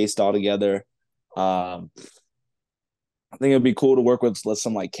that taste all together. Um, I think it'd be cool to work with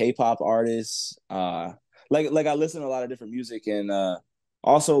some like K-pop artists. Like I listen to a lot of different music, and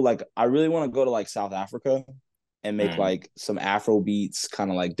also like I really want to go to like South Africa and make Mm. like some Afro beats, kind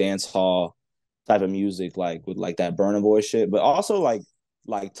of like dance hall type of music, like with like that Burna Boy shit. But also like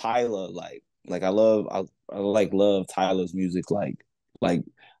Tyler, I like love Tyler's music. Like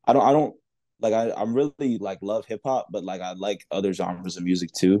I don't like I'm really like love hip hop, but like I like other genres of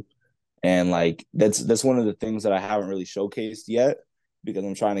music too. And like that's one of the things that I haven't really showcased yet because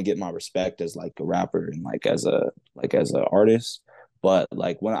I'm trying to get my respect as like a rapper and like as a artist. But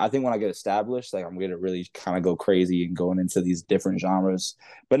like when I get established, like I'm gonna really kind of go crazy and going into these different genres,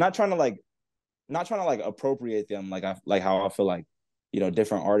 but not trying to like appropriate them like how I feel like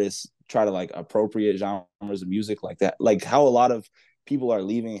different artists try to like appropriate genres of music like that, like how a lot of people are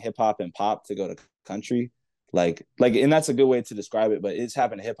leaving hip hop and pop to go to country, and that's a good way to describe it, but it's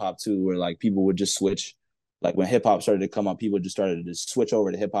happened to hip hop too where like people would just switch, like when hip hop started to come up, people just started to switch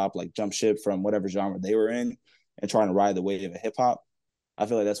over to hip hop, like jump ship from whatever genre they were in, and trying to ride the wave of hip hop. I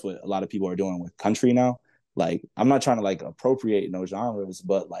feel like that's what a lot of people are doing with country now. Like, I'm not trying to like appropriate no genres,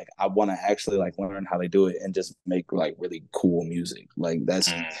 but like I want to actually like learn how they do it and just make like really cool music. Like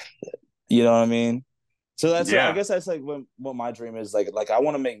that's, Mm. you know what I mean? So that's I Yeah. guess that's like what my dream is. Like I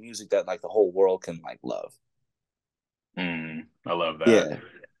want to make music that like the whole world can like love. I love that. Yeah.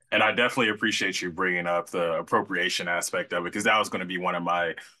 And I definitely appreciate you bringing up the appropriation aspect of it, because that was going to be one of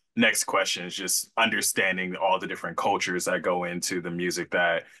my next questions, just understanding all the different cultures that go into the music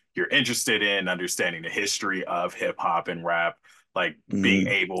that you're interested in, understanding the history of hip hop and rap, like being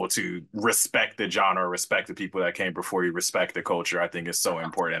Mm-hmm. able to respect the genre, respect the people that came before you, respect the culture, I think is so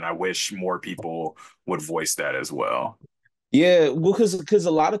important. I wish more people would voice that as well. Yeah, well, because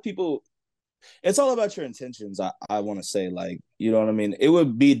a lot of people, it's all about your intentions. I want to say, like, you know what I mean. It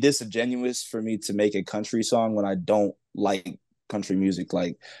would be disingenuous for me to make a country song when I don't like country music.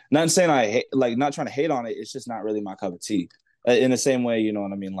 Like, not saying I hate, like, not trying to hate on it. It's just not really my cup of tea. In the same way, you know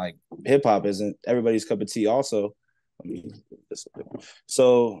what I mean. Like, hip hop isn't everybody's cup of tea. Also, I mean,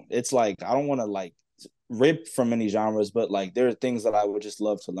 so it's like I don't want to like rip from many genres, but like there are things that I would just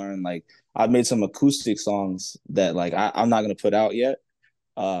love to learn. Like I've made some acoustic songs that like I'm not gonna put out yet.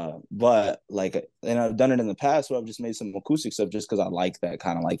 But like, and I've done it in the past where I've just made some acoustic stuff just because I like that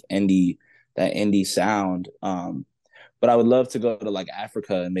kind of like indie sound. But I would love to go to like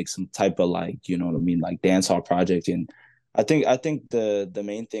Africa and make some type of like, you know what I mean, like dance hall project. And I think the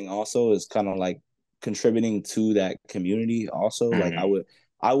main thing also is kind of like contributing to that community also. Like Mm-hmm.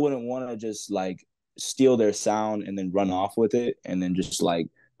 I wouldn't want to just like steal their sound and then run off with it and then just like,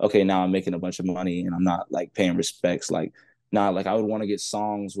 okay, now I'm making a bunch of money and I'm not like paying respects. Like not like I would want to get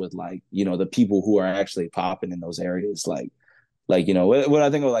songs with like, you know, the people who are actually popping in those areas. Like, you know, what I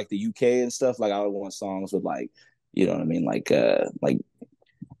think of like the UK and stuff, like I would want songs with like, you know what I mean, like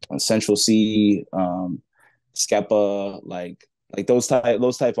Central C, Skepa, like those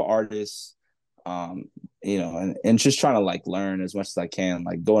type of artists, um, you know, and just trying to like learn as much as I can,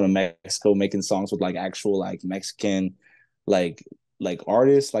 like going to Mexico, making songs with like actual like Mexican, like like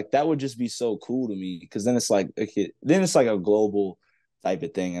artists, like that would just be so cool to me because then it's like a global type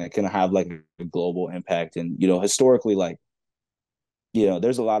of thing and it can have like a global impact and you know historically like you know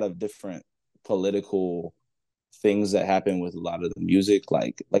there's a lot of different political things that happen with a lot of the music.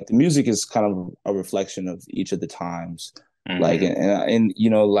 Like the music is kind of a reflection of each of the times. Like Mm-hmm. and you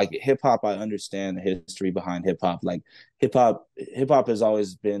know like hip hop, I understand the history behind hip hop. Like hip hop has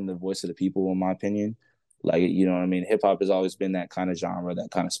always been the voice of the people, in my opinion. Like you know what I mean. Hip hop has always been that kind of genre that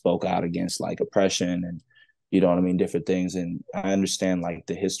kind of spoke out against like oppression and you know what I mean, different things. And I understand like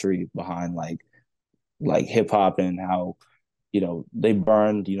the history behind like hip hop and how you know they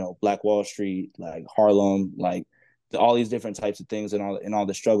burned you know Black Wall Street, like Harlem, like all these different types of things and all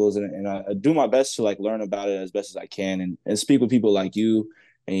the struggles and I do my best to like learn about it as best as I can and speak with people like you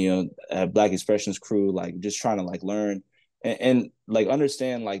and you know Black Expressions crew, like just trying to like learn and like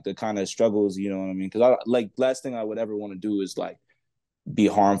understand like the kind of struggles, you know what I mean, because I like last thing I would ever want to do is like be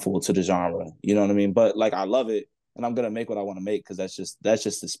harmful to the genre. You know what I mean? But like I love it and I'm gonna make what I want to make because that's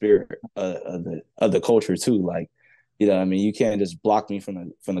just the spirit of the culture too. Like, you know what I mean? You can't just block me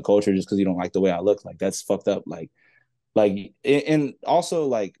from the culture just because you don't like the way I look. Like that's fucked up. Like and also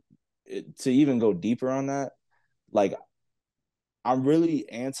like to even go deeper on that, like I'm really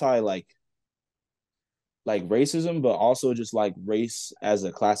anti like racism, but also just like race as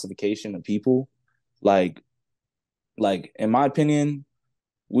a classification of people. Like like in my opinion,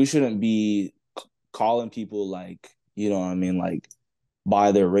 we shouldn't be calling people like you know what I mean like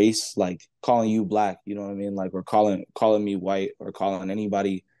by their race, like calling you black, you know what I mean, like or calling me white or calling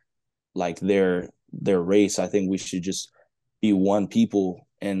anybody like their race. I think we should just be one people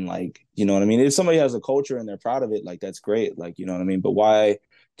and like you know what I mean. If somebody has a culture and they're proud of it, like that's great, like you know what I mean. But why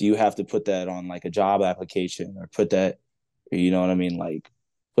do you have to put that on like a job application or put that you know what I mean like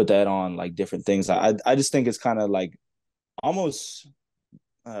put that on like different things. I just think it's kind of like almost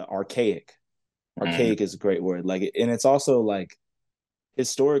archaic. Mm-hmm. Archaic is a great word. Like, and it's also like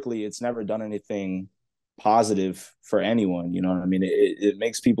historically, it's never done anything positive for anyone. You know what I mean? It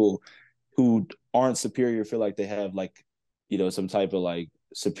makes people who aren't superior feel like they have like, you know, some type of like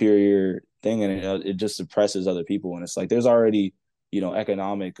superior thing, and it just suppresses other people. And it's like there's already, you know,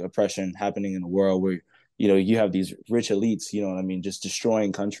 economic oppression happening in the world where you know you have these rich elites, you know what I mean, just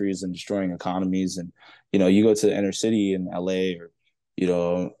destroying countries and destroying economies. And you know, you go to the inner city in LA or you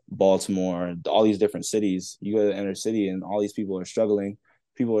know Baltimore, all these different cities. You go to the inner city, and all these people are struggling.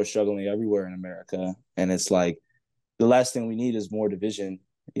 People are struggling everywhere in America, and it's like the last thing we need is more division.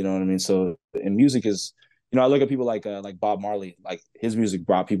 You know what I mean? So, and music is, you know, I look at people like Bob Marley, like his music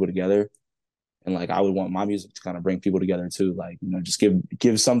brought people together. and like I would want my music to kind of bring people together too. Like, you know, just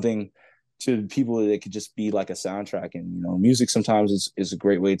give something to people that could just be like a soundtrack. And you know, music sometimes is a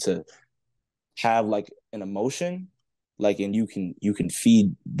great way to have like an emotion, like, and you can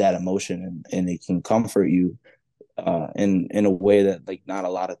feed that emotion, and it can comfort you in a way that like not a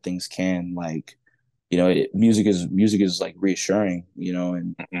lot of things can. Like, you know, music is like reassuring, you know.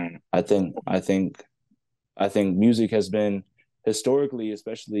 And Mm-hmm. I think music has been historically,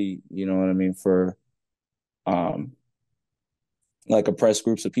 especially, you know what I mean, for um like oppressed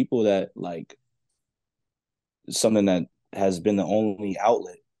groups of people, that like something that has been the only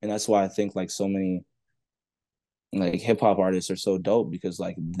outlet. And that's why I think like so many like hip hop artists are so dope, because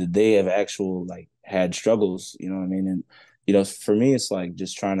like they have actual like had struggles, you know what I mean? And you know, for me it's like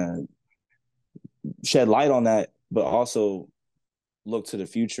just trying to shed light on that, but also look to the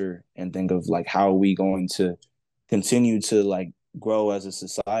future and think of like how are we going to continue to like grow as a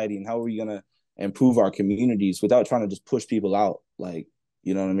society, and how are we going to improve our communities without trying to just push people out, like,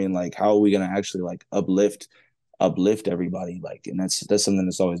 you know what I mean, like how are we going to actually like uplift everybody, like. And that's something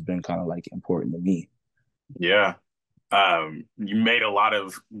that's always been kind of like important to me. Yeah. You made a lot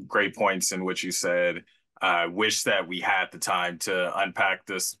of great points in what you said. I wish that we had the time to unpack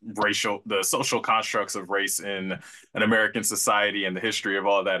the social constructs of race in an American society and the history of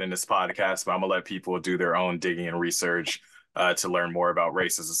all that in this podcast. But I'm gonna let people do their own digging and research to learn more about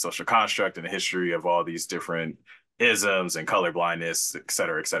race as a social construct and the history of all these different isms and colorblindness, et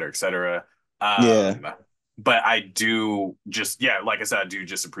cetera, et cetera, et cetera. Yeah. But I do just, yeah, like I said, I do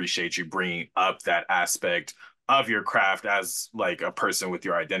just appreciate you bringing up that aspect of your craft as like a person with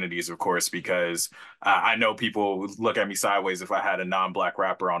your identities, of course, because I know people would look at me sideways if I had a non-black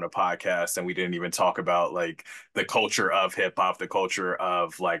rapper on a podcast and we didn't even talk about like the culture of hip hop, the culture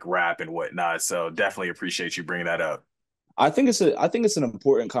of like rap and whatnot. So definitely appreciate you bringing that up. I think it's an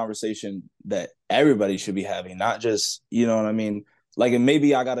important conversation that everybody should be having, not just, you know what I mean? Like, and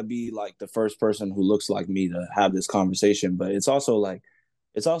maybe I gotta be like the first person who looks like me to have this conversation, but it's also like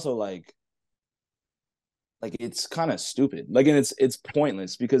it's kind of stupid. Like, and it's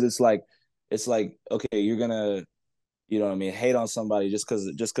pointless, because it's like, okay, you're gonna, you know what I mean, hate on somebody just because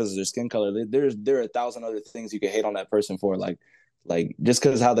of their skin color. There are a thousand other things you can hate on that person for. Like just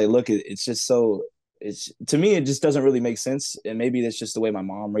because how they look, it's just so, it's, to me it just doesn't really make sense. And maybe that's just the way my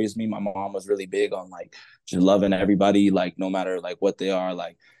mom raised me. My mom was really big on like just loving everybody, like no matter like what they are,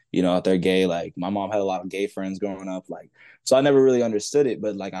 like, you know, if they're gay. Like my mom had a lot of gay friends growing up, like, so I never really understood it.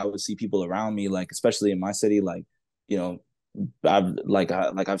 But like I would see people around me, like especially in my city, like, you know,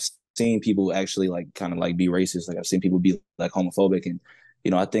 I've seen people actually like kind of like be racist. Like I've seen people be like homophobic. And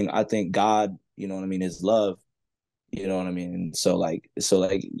you know, I think God, you know what I mean, is love. You know what I mean? And so like,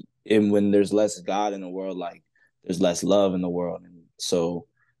 and when there's less God in the world, like there's less love in the world. And so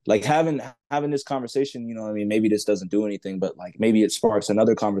like having this conversation, you know what I mean, maybe this doesn't do anything, but like maybe it sparks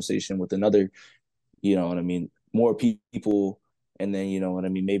another conversation with another, you know what I mean, more people. And then, you know what I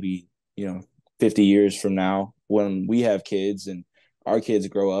mean, maybe, you know, 50 years from now, when we have kids and our kids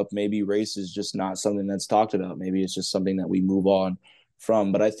grow up, maybe race is just not something that's talked about. Maybe it's just something that we move on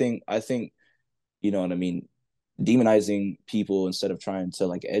from. But I think, you know what I mean, demonizing people instead of trying to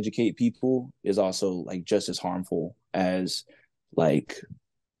like educate people is also like just as harmful as like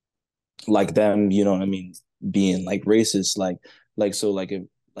them, you know what I mean, being like racist. Like so like if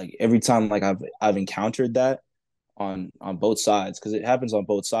like every time like I've encountered that on both sides, because it happens on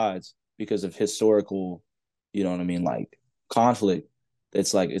both sides because of historical, you know what I mean, like conflict.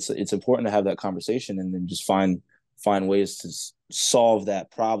 It's like it's important to have that conversation, and then just find ways to solve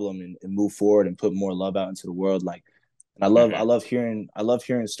that problem, and move forward and put more love out into the world. Like, and Mhm. I love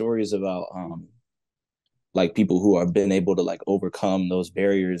hearing stories about like people who are been able to like overcome those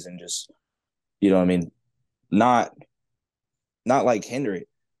barriers, and just, you know what I mean, not like hinder it,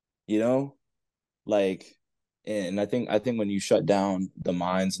 you know, like. And I think when you shut down the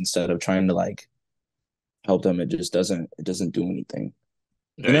minds instead of trying to like help them, it doesn't do anything,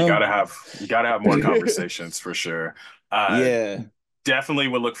 Yeah, you know. you gotta have more conversations for sure. Uh, Yeah. Definitely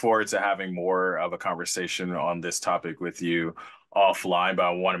would look forward to having more of a conversation on this topic with you offline, but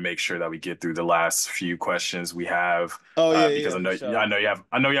I want to make sure that we get through the last few questions we have Oh yeah, because yeah, for sure. I know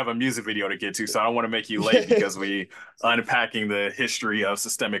you have a music video to get to, so I don't want to make you late Yeah. because we unpacking the history of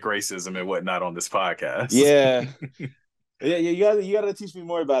systemic racism and whatnot on this podcast. Yeah. Yeah, you gotta teach me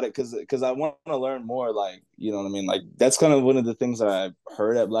more about it, because I want to learn more. Like, you know what I mean. Like that's kind of one of the things that I've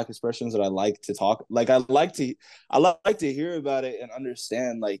heard at Black Expressions that I like to talk. Like I like to hear about it and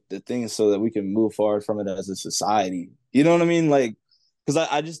understand like the things so that we can move forward from it as a society. You know what I mean? Like because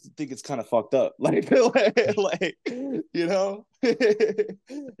I just think it's kind of fucked up. Like you know?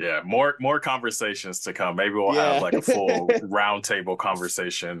 Yeah, more conversations to come. Maybe we'll have Yeah. like a full roundtable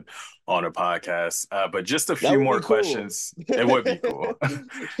conversation on a podcast. But just a That few would more be cool. questions. It would be cool.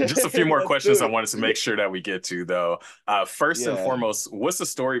 Just a few more Let's do questions I it. wanted to make sure that we get to though. First and Yeah. foremost, what's the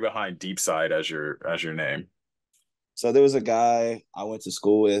story behind Deep Side as your name? So there was a guy I went to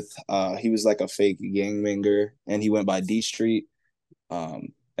school with. He was like a fake gang member, and he went by D Street.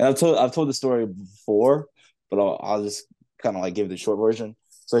 And I've told the story before, but I'll just kind of like give the short version.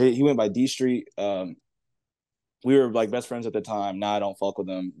 So he went by D Street. We were like best friends at the time. Now I don't fuck with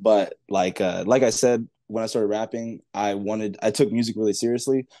him, but like I said, when I started rapping, I took music really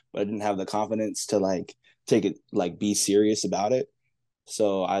seriously, but I didn't have the confidence to like take it like be serious about it.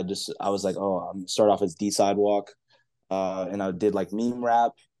 So I was like, oh, I'm gonna start off as D Sidewalk, and I did like meme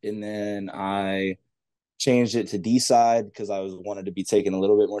rap, and then I changed it to D side because I was wanted to be taken a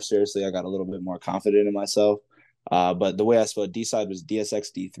little bit more seriously. I got a little bit more confident in myself. But the way I spelled D side was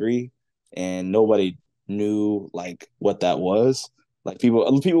DSXD3, and nobody knew like what that was. Like people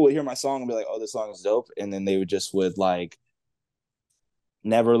would hear my song and be like, "Oh, this song is dope," and then they would like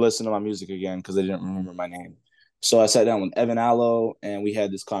never listen to my music again because they didn't remember my name. So I sat down with Evan Allo and we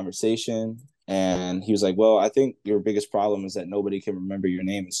had this conversation. And he was like, "Well, I think your biggest problem is that nobody can remember your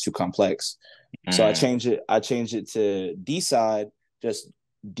name. It's too complex." So I Mm. changed it. I changed it to D side, just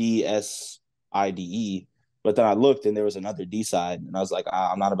DSIDE. But then I looked and there was another D side, and I was like,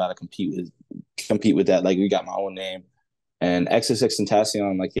 I'm not about to compete with that. Like we got my own name. And XXX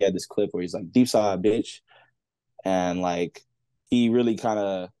Tentacion, like he had this clip where he's like, "Deep side, bitch," and like he really kind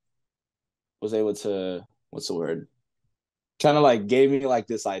of was able to, what's the word? Kind of like gave me like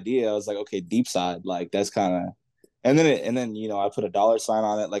this idea. I was like, okay, deep side, like that's kind of, and then I put a dollar sign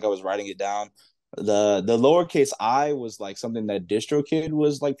on it, like I was writing it down. The lowercase I was like something that Distro Kid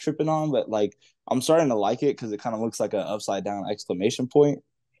was like tripping on, but like I'm starting to like it because it kind of looks like an upside down exclamation point.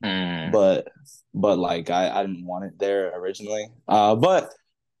 Mm. But like I didn't want it there originally. But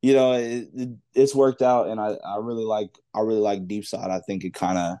it's worked out, and I really like deep side. I think it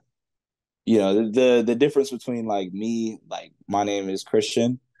kind of the difference between like me, like my name is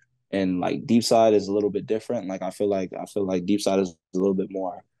Christian, and like deep side is a little bit different. Like I feel like deep side is a little bit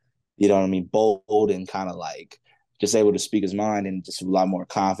more, what I mean, bold and kind of like just able to speak his mind and just a lot more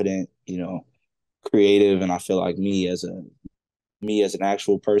confident, creative. And I feel like me as an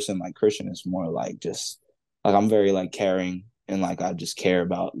actual person, like Christian, is more like just like I'm very like caring, and like I just care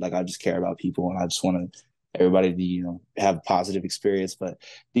about people, and I just want to everybody to have a positive experience. But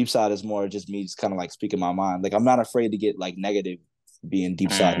deep side is more just me just kind of like speaking my mind. Like I'm not afraid to get like negative being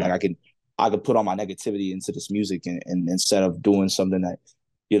deep side. Like Mm. I could put all my negativity into this music, and instead of doing something that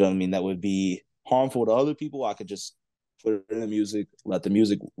what I mean that would be harmful to other people, I could just put it in the music, let the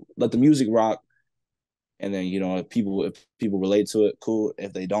music rock. And then if people relate to it, cool.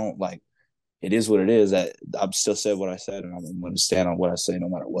 If they don't, like it is what it is. That I'm still said what I said, and I'm going to stand on what I say no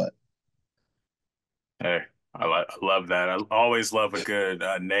matter what. Hey, I love that. I always love a good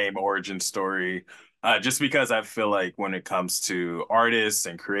name origin story, just because I feel like when it comes to artists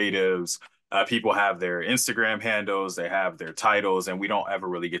and creatives, people have their Instagram handles, they have their titles, and we don't ever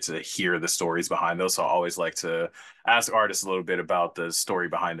really get to hear the stories behind those. So I always like to ask artists a little bit about the story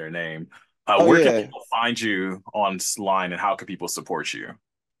behind their name. Oh Where can yeah. people find you online, and how can people support you?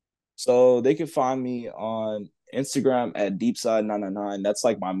 So they can find me on Instagram at deepside999. That's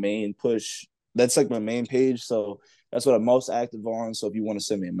like my main push. That's like my main page. So that's what I'm most active on. So if you want to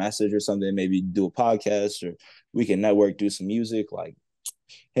send me a message or something, maybe do a podcast or we can network, do some music, like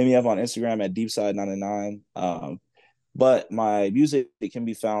hit me up on Instagram at deepside999. But my music it can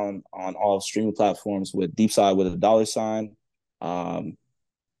be found on all streaming platforms with Deepside with a dollar sign. Um,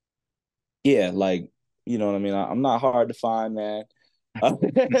 yeah, like what I mean. I'm not hard to find, man.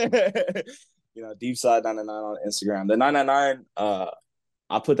 Deep side 99 on Instagram. The 999,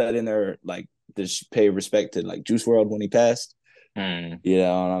 I put that in there like to pay respect to like Juice World when he passed. Hmm. You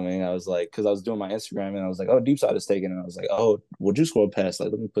know what I mean? I was like, because I was doing my Instagram and I was like, oh, Deep Side is taken, and I was like, oh, well, Juice World passed. Like,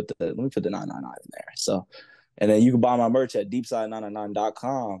 let me put the 999 in there. So, and then you can buy my merch at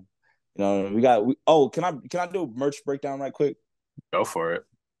deepside999.com. Can I do a merch breakdown right quick? Go for it.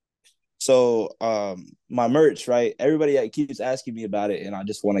 So my merch, right? Everybody keeps asking me about it, and I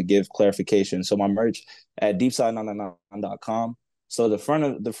just want to give clarification. So my merch at deepside999.com. So the front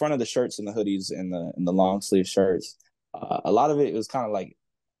of the shirts and the hoodies and the long sleeve shirts, a lot of it was kind of like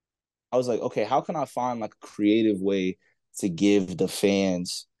I was like, okay, how can I find like a creative way to give the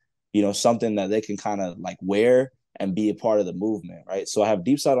fans, something that they can kind of like wear and be a part of the movement, right? So I have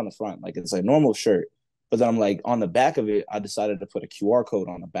Deep Side on the front, like it's a normal shirt, But then I'm like, on the back of it, I decided to put a QR code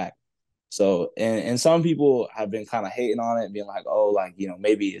on the back. So, and some people have been kind of hating on it, being like, oh, like, you know,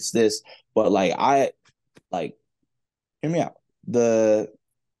 maybe it's this. But like, like, hear me out. The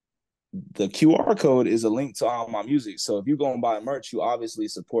QR code is a link to all my music. So if you go and buy merch, you obviously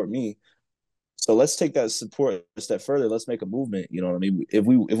support me. So let's take that support a step further. Let's make a movement. You know what I mean? If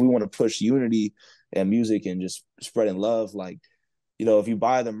we want to push unity and music and just spreading love, like, you know, if you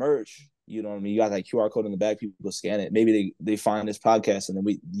buy the merch, you know what I mean, you got that QR code in the back, people scan it. Maybe they find this podcast, and then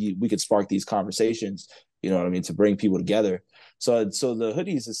we could spark these conversations, you know what I mean, to bring people together. So the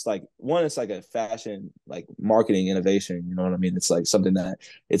hoodies, it's like, one, it's like a fashion, like, marketing innovation, you know what I mean? It's like something that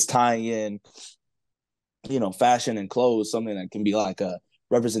it's tying in, you know, fashion and clothes, something that can be like a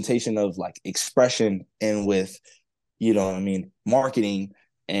representation of like expression, and with, you know what I mean, marketing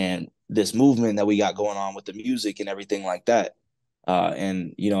and this movement that we got going on with the music and everything like that.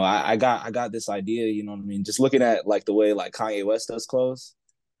 And you know, I got this idea, you know what I mean, just looking at like the way like Kanye West does clothes,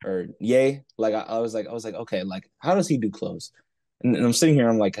 or Ye, like I was like, okay, like, how does he do clothes? And I'm sitting here,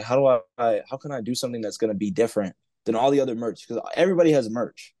 I'm like, how can I do something that's going to be different than all the other merch? Because everybody has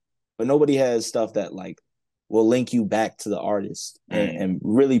merch, but nobody has stuff that like will link you back to the artist, and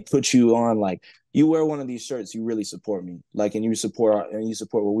really put you on, like, you wear one of these shirts, you really support me, like, and you support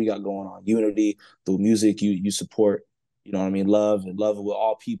what we got going on, unity through music. You support, you know what I mean, love, and love with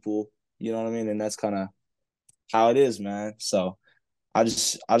all people, you know what I mean, and that's kind of how it is, man. So I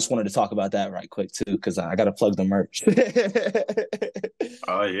just wanted to talk about that right quick too, because I got to plug the merch.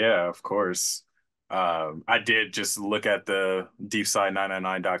 Oh yeah, of course. I did just look at the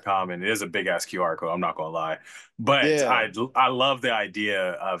deepside999.com, and it is a big ass QR code. I'm not gonna lie, but Yeah. I love the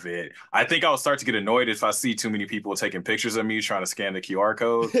idea of it. I think I'll start to get annoyed if I see too many people taking pictures of me trying to scan the QR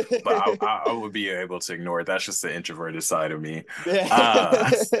code, but I would be able to ignore it. That's just the introverted side of me. Yeah. Uh,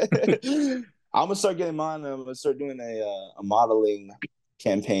 I'm gonna start getting mine. I'm gonna start doing a modeling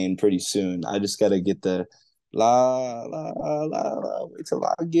campaign pretty soon. I just gotta get the la la la la. Wait till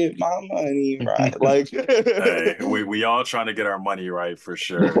I get my money right. Like, hey, we all trying to get our money right for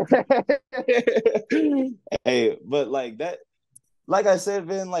sure. hey, but like that, like I said,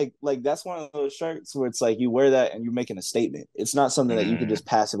 Vin, like that's one of those shirts where it's like you wear that and you're making a statement. It's not something that you can Mm, just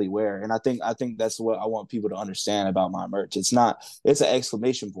passively wear. And I think that's what I want people to understand about my merch. It's an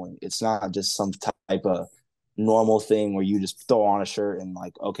exclamation point. It's not just some type of normal thing where you just throw on a shirt and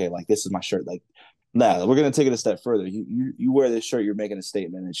like, okay, like, this is my shirt. Like, nah, we're gonna take it a step further. You wear this shirt, you're making a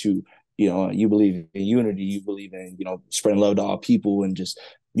statement that you know, you believe in unity, you believe in, you know, spreading love to all people, and just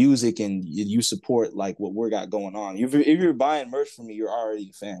music, and you support like what we got going on. If you're buying merch from me, you're already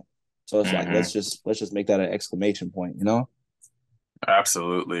a fan. So it's like, mhm. let's just make that an exclamation point, you know?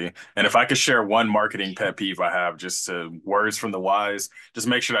 Absolutely. And if I could share one marketing pet peeve I have, just to words from the wise, just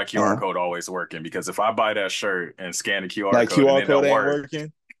make sure that QR Uh-huh. code always working. Because if I buy that shirt and scan the QR That code and QR it code don't ain't work,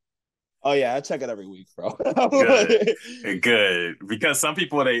 working. Oh yeah, I check it every week, bro. good, good. Because some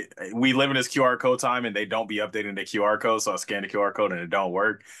people we live in this QR code time and they don't be updating the QR code, so I scan the QR code and it don't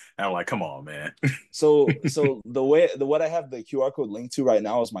work. And I'm like, come on, man. So the what I have the QR code linked to right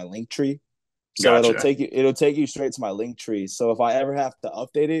now is my link tree. So Gotcha. it'll take you straight to my link tree. So if I ever have to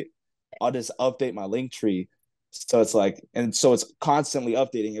update it, I'll just update my link tree. So it's like, and so it's constantly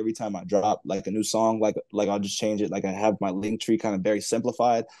updating every time I drop like a new song. Like I'll just change it. Like, I have my link tree kind of very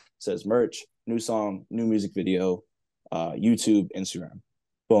simplified. It says merch, new song, new music video, YouTube, Instagram,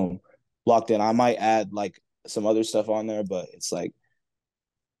 boom, locked in. I might add like some other stuff on there, but it's like,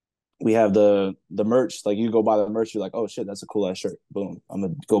 we have the merch. Like, you go buy the merch, you're like, oh shit, that's a cool ass shirt. Boom, I'm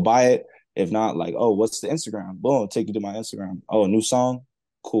gonna go buy it. If not, like, oh, what's the Instagram? Boom, take you to my Instagram. Oh, a new song,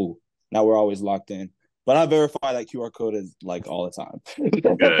 cool. Now we're always locked in. But I verify that QR code is like all the time.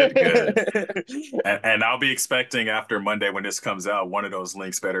 Good, good. And I'll be expecting after Monday when this comes out, one of those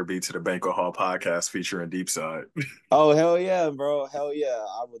links better be to the Banquet Hall podcast featuring Deep Side. Oh hell yeah, bro! Hell yeah,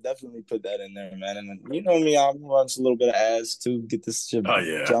 I would definitely put that in there, man. And then, you know me, I'll run a little bit of ads to get this shit Oh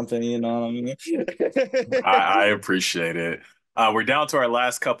yeah. jumping. You know what I mean? I appreciate it. We're down to our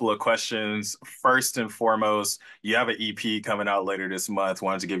last couple of questions. First and foremost, you have an EP coming out later this month.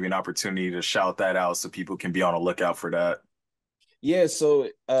 Wanted to give you an opportunity to shout that out so people can be on the lookout for that. Yeah, so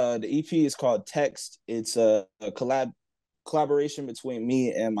the EP is called Text. It's a collaboration between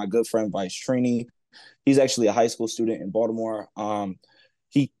me and my good friend Vice Trini. He's actually a high school student in Baltimore.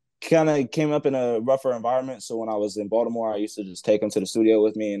 He kind of came up in a rougher environment, so when I was in Baltimore, I used to just take him to the studio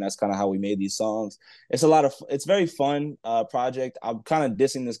with me, and that's kind of how we made these songs. It's very fun project. I'm kind of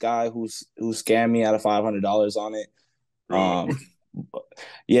dissing this guy who scammed me out of $500 on it. Ooh.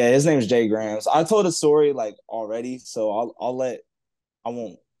 Yeah, his name is Jay Grams. I told a story like already, so I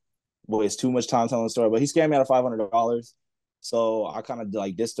won't waste too much time telling the story. But he scammed me out of $500. So I kind of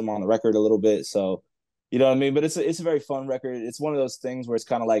like dissed him on the record a little bit. So you know what I mean? But it's a very fun record. It's one of those things where it's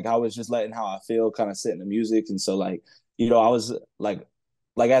kind of like I was just letting how I feel kind of sit in the music. And so like, you know, I was like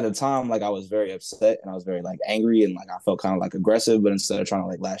at the time, like I was very upset and I was very like angry and like I felt kind of like aggressive, but instead of trying to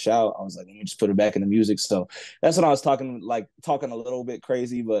like lash out, I was like, let me just put it back in the music. So that's when I was talking a little bit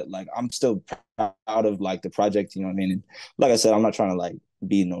crazy, but like I'm still proud of like the project, you know what I mean? And like I said, I'm not trying to like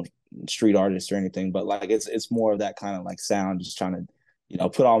be no street artist or anything, but like it's more of that kind of like sound, just trying to, you know,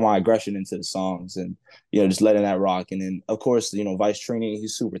 put all my aggression into the songs and, you know, just letting that rock. And then of course, you know, Vice Trini,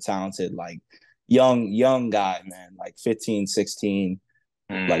 he's super talented, like young guy, man, like 15, 16,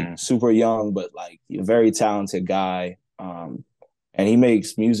 like super young, but like a very talented guy. And he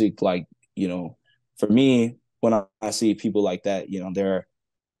makes music like, you know, for me, when I see people like that, you know, they're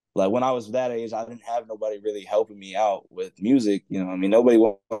like when I was that age, I didn't have nobody really helping me out with music. You know, I mean, nobody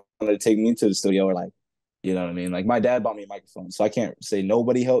wanted to take me to the studio or like, you know what I mean? Like my dad bought me a microphone, so I can't say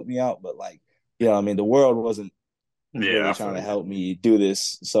nobody helped me out, but like, you know what I mean? The world wasn't really trying to help me do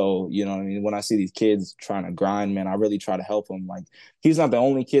this. So, you know what I mean? When I see these kids trying to grind, man, I really try to help them. Like he's not the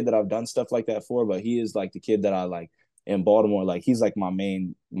only kid that I've done stuff like that for, but he is like the kid that I like in Baltimore. Like he's like my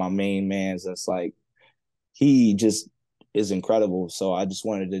main man's that's like he just is incredible. So I just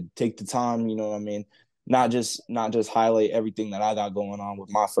wanted to take the time, you know what I mean? Not just highlight everything that I got going on with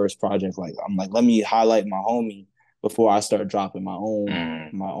my first project. Like I'm like, let me highlight my homie before I start dropping my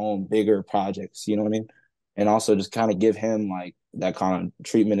own bigger projects, you know what I mean? And also just kind of give him like that kind of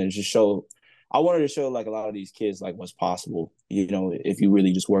treatment and just show I wanted to show like a lot of these kids like what's possible, you know, if you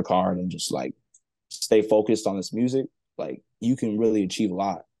really just work hard and just like stay focused on this music, like you can really achieve a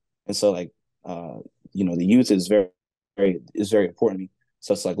lot. And so like you know, the youth is very important to me.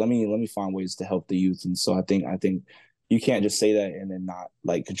 So it's like let me find ways to help the youth. And so I think you can't just say that and then not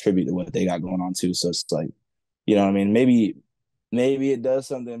like contribute to what they got going on too. So it's like, you know what I mean? Maybe it does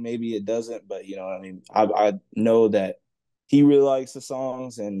something, maybe it doesn't, but you know what I mean? I know that he really likes the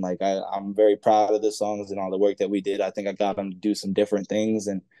songs and like I'm very proud of the songs and all the work that we did. I think I got him to do some different things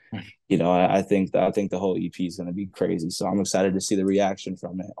and you know, I think the whole EP is gonna be crazy. So I'm excited to see the reaction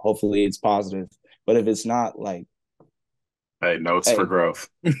from it. Hopefully it's positive. But if it's not, like, hey, notes for hey, growth.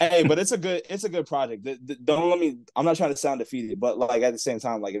 hey, but it's a good project. Don't let me. I'm not trying to sound defeated, but like at the same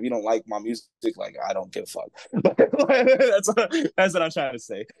time, like if you don't like my music, like I don't give a fuck. That's what I'm trying to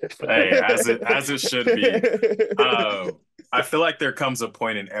say. Hey, as it should be. I feel like there comes a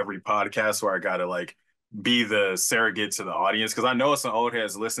point in every podcast where I gotta like be the surrogate to the audience because I know some old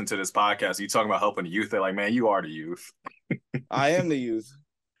heads listen to this podcast. You talking about helping the youth? They're like, man, you are the youth. I am the youth.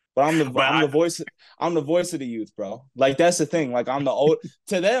 But I'm the But I'm the voice I'm the voice of the youth, bro. Like that's the thing. Like I'm the old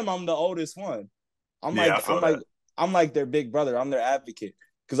to them, I'm the oldest one. I'm yeah, I like I'm feel like that. I'm like their big brother. I'm their advocate.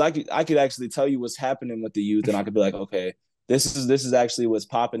 Because I could actually tell you what's happening with the youth, and I could be like, okay, this is actually what's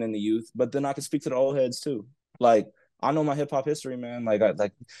popping in the youth. But then I can speak to the old heads too. Like I know my hip hop history, man. Like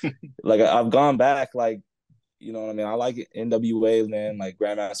I've gone back, like you know what I mean. I like NWA, man. Like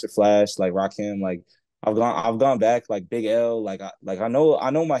Grandmaster Flash, like Rakim, like I've gone back, like Big L, like I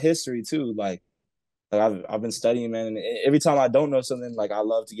know my history too. Like I've been studying, man. And every time I don't know something, like I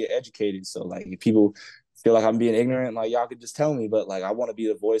love to get educated. So like if people feel like I'm being ignorant, like y'all could just tell me. But like I want to be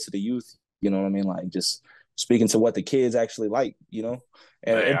the voice of the youth. You know what I mean? Like just speaking to what the kids actually like. You know,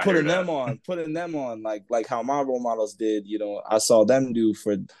 and Hey, and I hear putting them on, like how my role models did. You know, I saw them do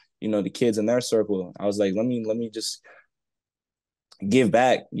for the kids in their circle. I was like, let me just give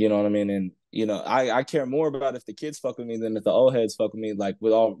back. You know what I mean? And I care more about if the kids fuck with me than if the old heads fuck with me. Like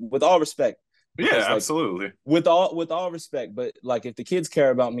with all respect, yeah, because like absolutely. with all respect, but like if the kids care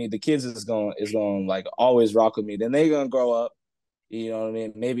about me, the kids is going like always rock with me. Then they gonna grow up. You know what I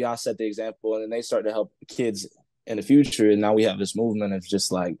mean? Maybe I set the example, and then they start to help kids in the future. And now we have this movement of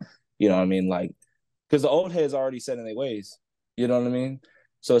just like, you know what I mean? Like, because the old heads already set in their ways. You know what I mean?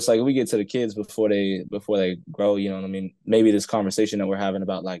 So it's like we get to the kids before they grow. You know what I mean? Maybe this conversation that we're having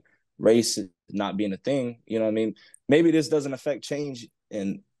about like race not being a thing. You know what I mean? Maybe this doesn't affect change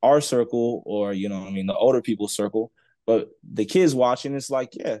in our circle or what I mean, the older people's circle. But the kids watching, it's like,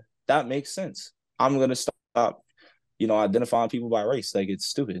 yeah, that makes sense. I'm gonna stop, identifying people by race. Like it's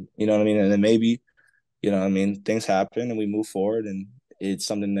stupid. You know what I mean? And then maybe, what I mean, things happen and we move forward and it's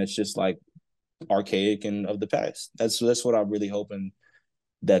something that's just like archaic and of the past. That's what I'm really hoping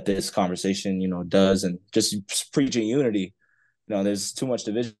that this conversation, does, and just preaching unity. There's too much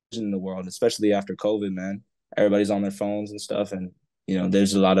division in the world, especially after COVID, man. Everybody's on their phones and stuff, and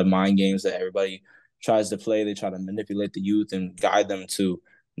there's a lot of mind games that everybody tries to play. They try to manipulate the youth and guide them to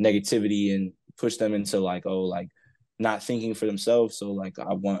negativity and push them into like, oh, like not thinking for themselves. So like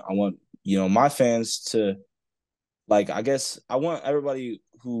I want my fans to, like, I guess I want everybody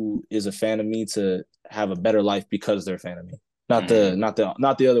who is a fan of me to have a better life because they're a fan of me. Not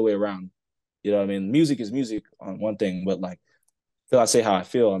the other way around. You know what I mean? Music is music on one thing, but like I say how I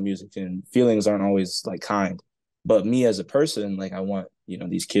feel on music, and feelings aren't always like kind. But me as a person, like I want,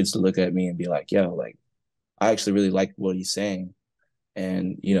 these kids to look at me and be like, yo, like I actually really like what he's saying.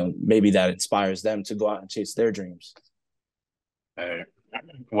 And, maybe that inspires them to go out and chase their dreams. Hey,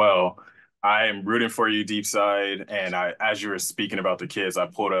 well, I am rooting for you deep side. And as you were speaking about the kids, I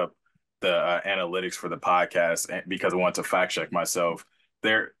pulled up the analytics for the podcast because I want to fact check myself.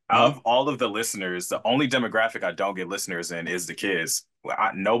 There, Uh-huh. of all of the listeners, the only demographic I don't get listeners in is the kids.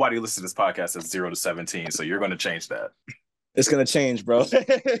 Nobody listens to this podcast that's 0 to 17, so you're going to change that. It's gonna change, bro.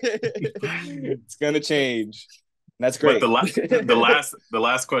 It's gonna change. That's But great. the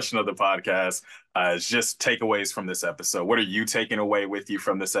last question of the podcast is just takeaways from this episode. What are you taking away with you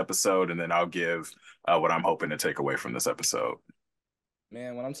from this episode? And then I'll give what I'm hoping to take away from this episode.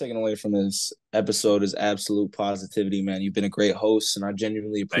 Man, what I'm taking away from this episode is absolute positivity, man. You've been a great host, and I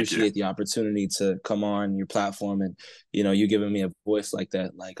genuinely appreciate the opportunity to come on your platform, and you giving me a voice like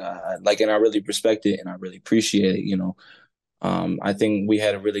that. And I really respect it, and I really appreciate it. I think we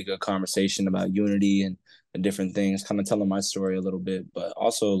had a really good conversation about unity and different things, kind of telling my story a little bit, but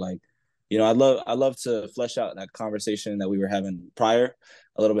also like, I love to flesh out that conversation that we were having prior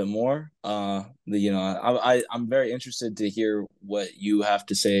a little bit more. I'm very interested to hear what you have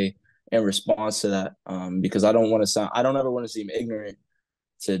to say in response to that, because I don't ever want to seem ignorant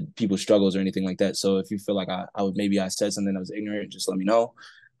to people's struggles or anything like that. So if you feel like I said something that was ignorant, just let me know.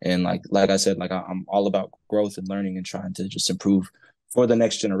 And like I said, like I'm all about growth and learning and trying to just improve for the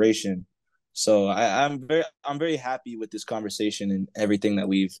next generation. So I'm very happy with this conversation and everything that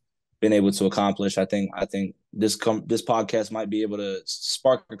we've been able to accomplish. I think this podcast might be able to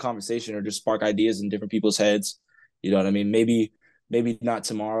spark a conversation or just spark ideas in different people's heads. You know what I mean? Maybe not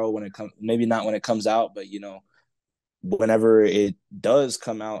tomorrow maybe not when it comes out, but whenever it does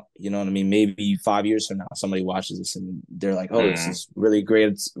come out, you know what I mean? Maybe 5 years from now, somebody watches this and they're like, "Oh, this is really great.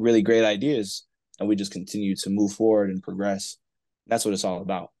 It's really great ideas," and we just continue to move forward and progress. That's what it's all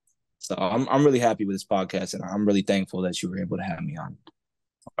about. So I'm really happy with this podcast, and I'm really thankful that you were able to have me on.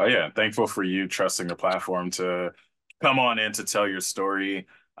 Oh yeah, thankful for you trusting the platform to come on in to tell your story.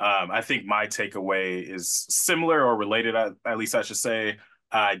 I think my takeaway is similar or related, at least I should say.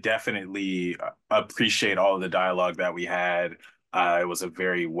 I definitely appreciate all of the dialogue that we had. It was a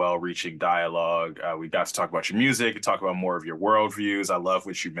very well-reaching dialogue. We got to talk about your music, talk about more of your worldviews. I love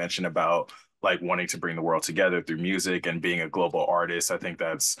what you mentioned about like wanting to bring the world together through music and being a global artist. I think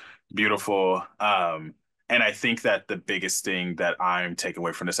that's beautiful. And I think that the biggest thing that I'm taking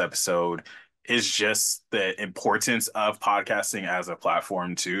away from this episode is just the importance of podcasting as a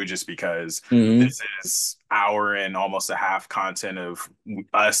platform too, just because Mm-hmm. this is hour and almost a half content of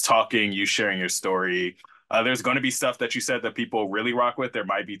us talking, you sharing your story. There's going to be stuff that you said that people really rock with. There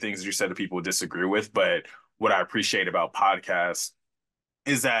might be things that you said that people disagree with, but what I appreciate about podcasts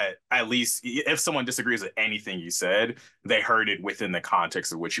is that at least if someone disagrees with anything you said, they heard it within the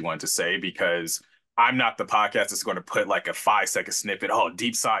context of what you wanted to say. Because I'm not the podcast that's going to put like a 5 second snippet. Oh,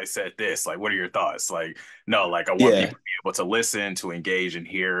 Deep Side said this. Like, what are your thoughts? Like, no, like I want Yeah. people to be able to listen, to engage, and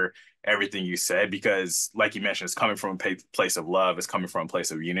hear everything you said because, like you mentioned, it's coming from a place of love. It's coming from a place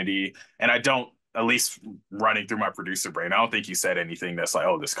of unity, and I don't. At least running through my producer brain, I don't think you said anything that's like,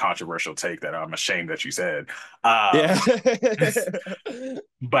 oh, this controversial take that I'm ashamed that you said. Yeah.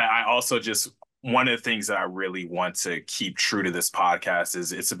 But I also just one of the things that I really want to keep true to this podcast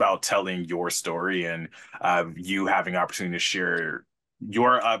is it's about telling your story and you having opportunity to share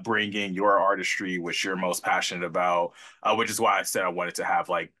your upbringing, your artistry, which you're most passionate about, which is why I said I wanted to have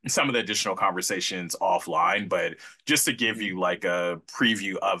like some of the additional conversations offline, but just to give you like a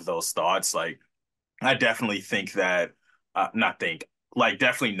preview of those thoughts, like I definitely think that, not think, like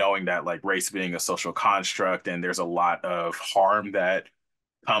definitely knowing that like race being a social construct and there's a lot of harm that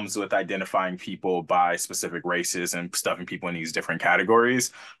comes with identifying people by specific races and stuffing people in these different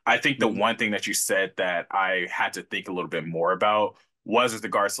categories. I think the one thing that you said that I had to think a little bit more about was with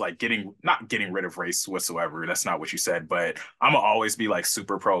regards to like not getting rid of race whatsoever. That's not what you said, but I'm gonna always be like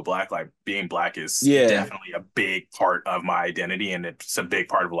super pro black. Like being black is Yeah. definitely a big part of my identity, and it's a big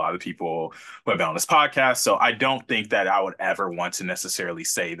part of a lot of people who have been on this podcast. So I don't think that I would ever want to necessarily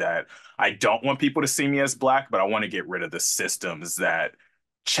say that I don't want people to see me as black, but I want to get rid of the systems that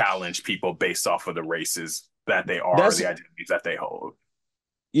challenge people based off of the races that they are, That's the identities that they hold.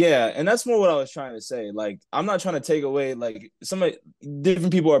 Yeah, and that's more what I was trying to say. Like, I'm not trying to take away, like,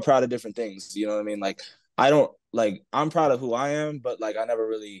 different people are proud of different things. You know what I mean? Like, I don't like I'm proud of who I am, but like I never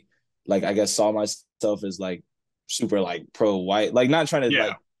really like I guess saw myself as like super like pro white, like not trying to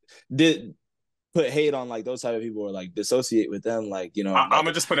like did put hate on like those type of people or like dissociate with them, like I'm like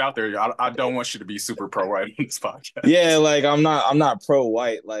gonna just put it out there. I don't want you to be super pro white on this podcast. yeah, like I'm not pro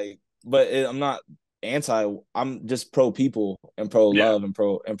white, like but I'm not anti. I'm just pro people and pro love and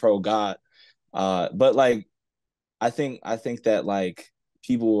pro God. But like I think that like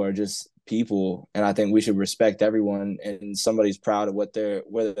people are just people, and I think we should respect everyone. And somebody's proud of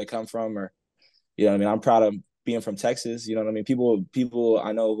where they come from, or what I mean. I'm proud of being from Texas. You know what I mean. People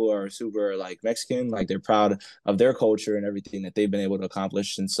I know who are super like Mexican, like they're proud of their culture and everything that they've been able to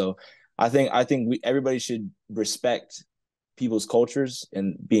accomplish. And so I think everybody should respect people's cultures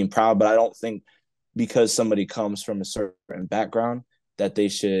and being proud. But I don't think because somebody comes from a certain background that they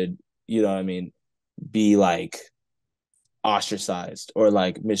should, you know what I mean, be like ostracized or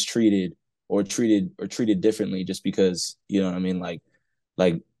like mistreated or treated differently just because, you know what I mean, like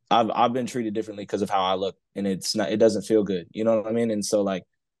I've been treated differently because of how I look, and it doesn't feel good, you know what I mean? And so like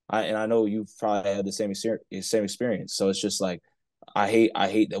I know you've probably had the same experience. So it's just like I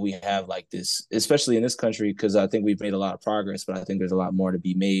hate that we have like this, especially in this country, because I think we've made a lot of progress, but I think there's a lot more to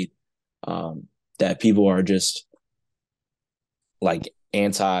be made. That people are just like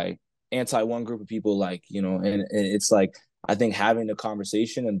anti one group of people, like, and it's like I think having a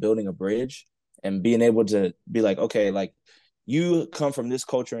conversation and building a bridge and being able to be like, okay, like you come from this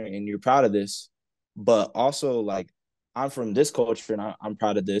culture and you're proud of this, but also like I'm from this culture and I'm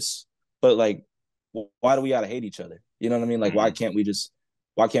proud of this, but like why do we gotta hate each other? You know what I mean? Like why can't we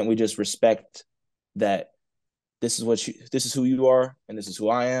just respect that this is who you are and this is who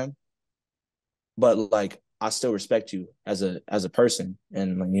I am, but like I still respect you as a person,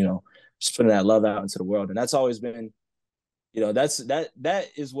 and just putting that love out into the world. And that's always been, that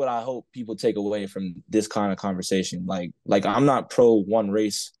is what I hope people take away from this kind of conversation. Like I'm not pro one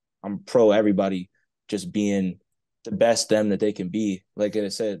race. I'm pro everybody just being the best them that they can be. Like I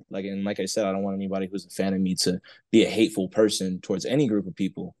said, like I said, I don't want anybody who's a fan of me to be a hateful person towards any group of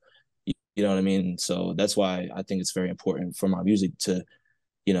people. You know what I mean? So that's why I think it's very important for my music to,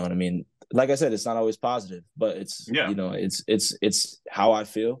 you know what I mean? Like I said, it's not always positive, but it's it's how I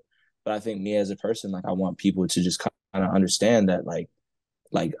feel. But I think me as a person, like I want people to just kind of understand that like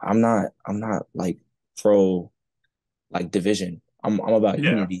I'm not like pro like division. I'm about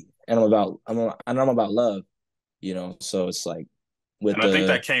unity, and I'm about love, So it's like I think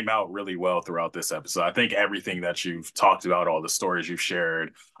that came out really well throughout this episode. I think everything that you've talked about, all the stories you've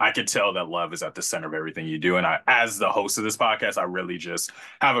shared, I could tell that love is at the center of everything you do. And as the host of this podcast, I really just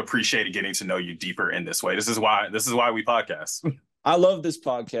have appreciated getting to know you deeper in this way. This is why we podcast. I love this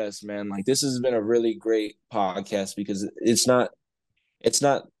podcast, man. Like this has been a really great podcast because it's not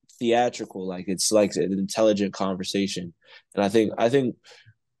theatrical. Like it's like an intelligent conversation. And I think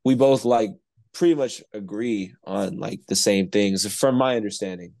we both like pretty much agree on like the same things from my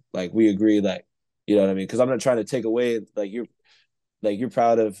understanding. Like we agree, like, you know what I mean? Because I'm not trying to take away like you're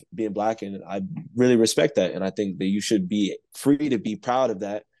proud of being Black, and I really respect that. And I think that you should be free to be proud of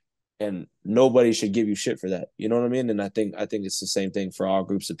that, and nobody should give you shit for that. You know what I mean? And I think it's the same thing for all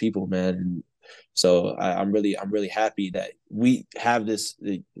groups of people, man. And so I'm really happy that we have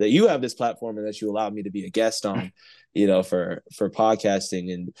that you have this platform and that you allowed me to be a guest on, for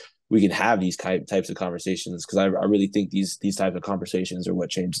podcasting, and we can have these types of conversations, because I really think these types of conversations are what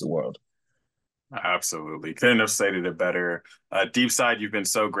change the world. Absolutely. Couldn't have stated it better. Deepside, you've been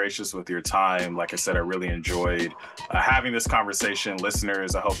so gracious with your time. Like I said, I really enjoyed having this conversation.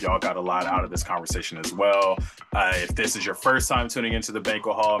 Listeners, I hope y'all got a lot out of this conversation as well. If this is your first time tuning into the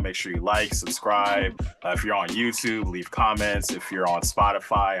Banquet Hall, make sure you like, subscribe. If you're on YouTube, leave comments. If you're on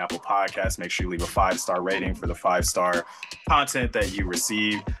Spotify, Apple Podcasts, make sure you leave a 5-star rating for the 5-star content that you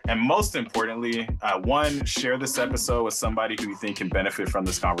receive. And most importantly, one, share this episode with somebody who you think can benefit from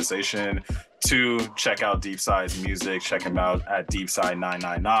this conversation. 2, check out Deepside's music. Check him out at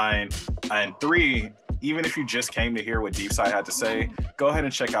Deepside999. And 3, even if you just came to hear what Deepside had to say, go ahead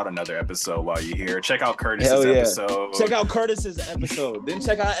and check out another episode while you're here. Check out Curtis's episode. Check out Curtis's episode. Then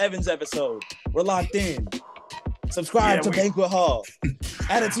check out Evan's episode. We're locked in. Subscribe to Banquet Hall.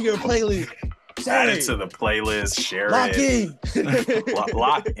 Add it to your playlist. Add it to the playlist, share lock it. In.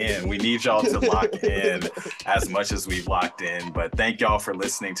 Lock in. We need y'all to lock in as much as we've locked in. But thank y'all for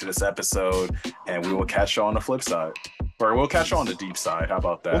listening to this episode, and we will catch y'all on the flip side. Or we'll catch you on the deep side. How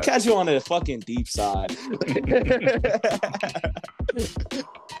about that? We'll catch you on the fucking deep side.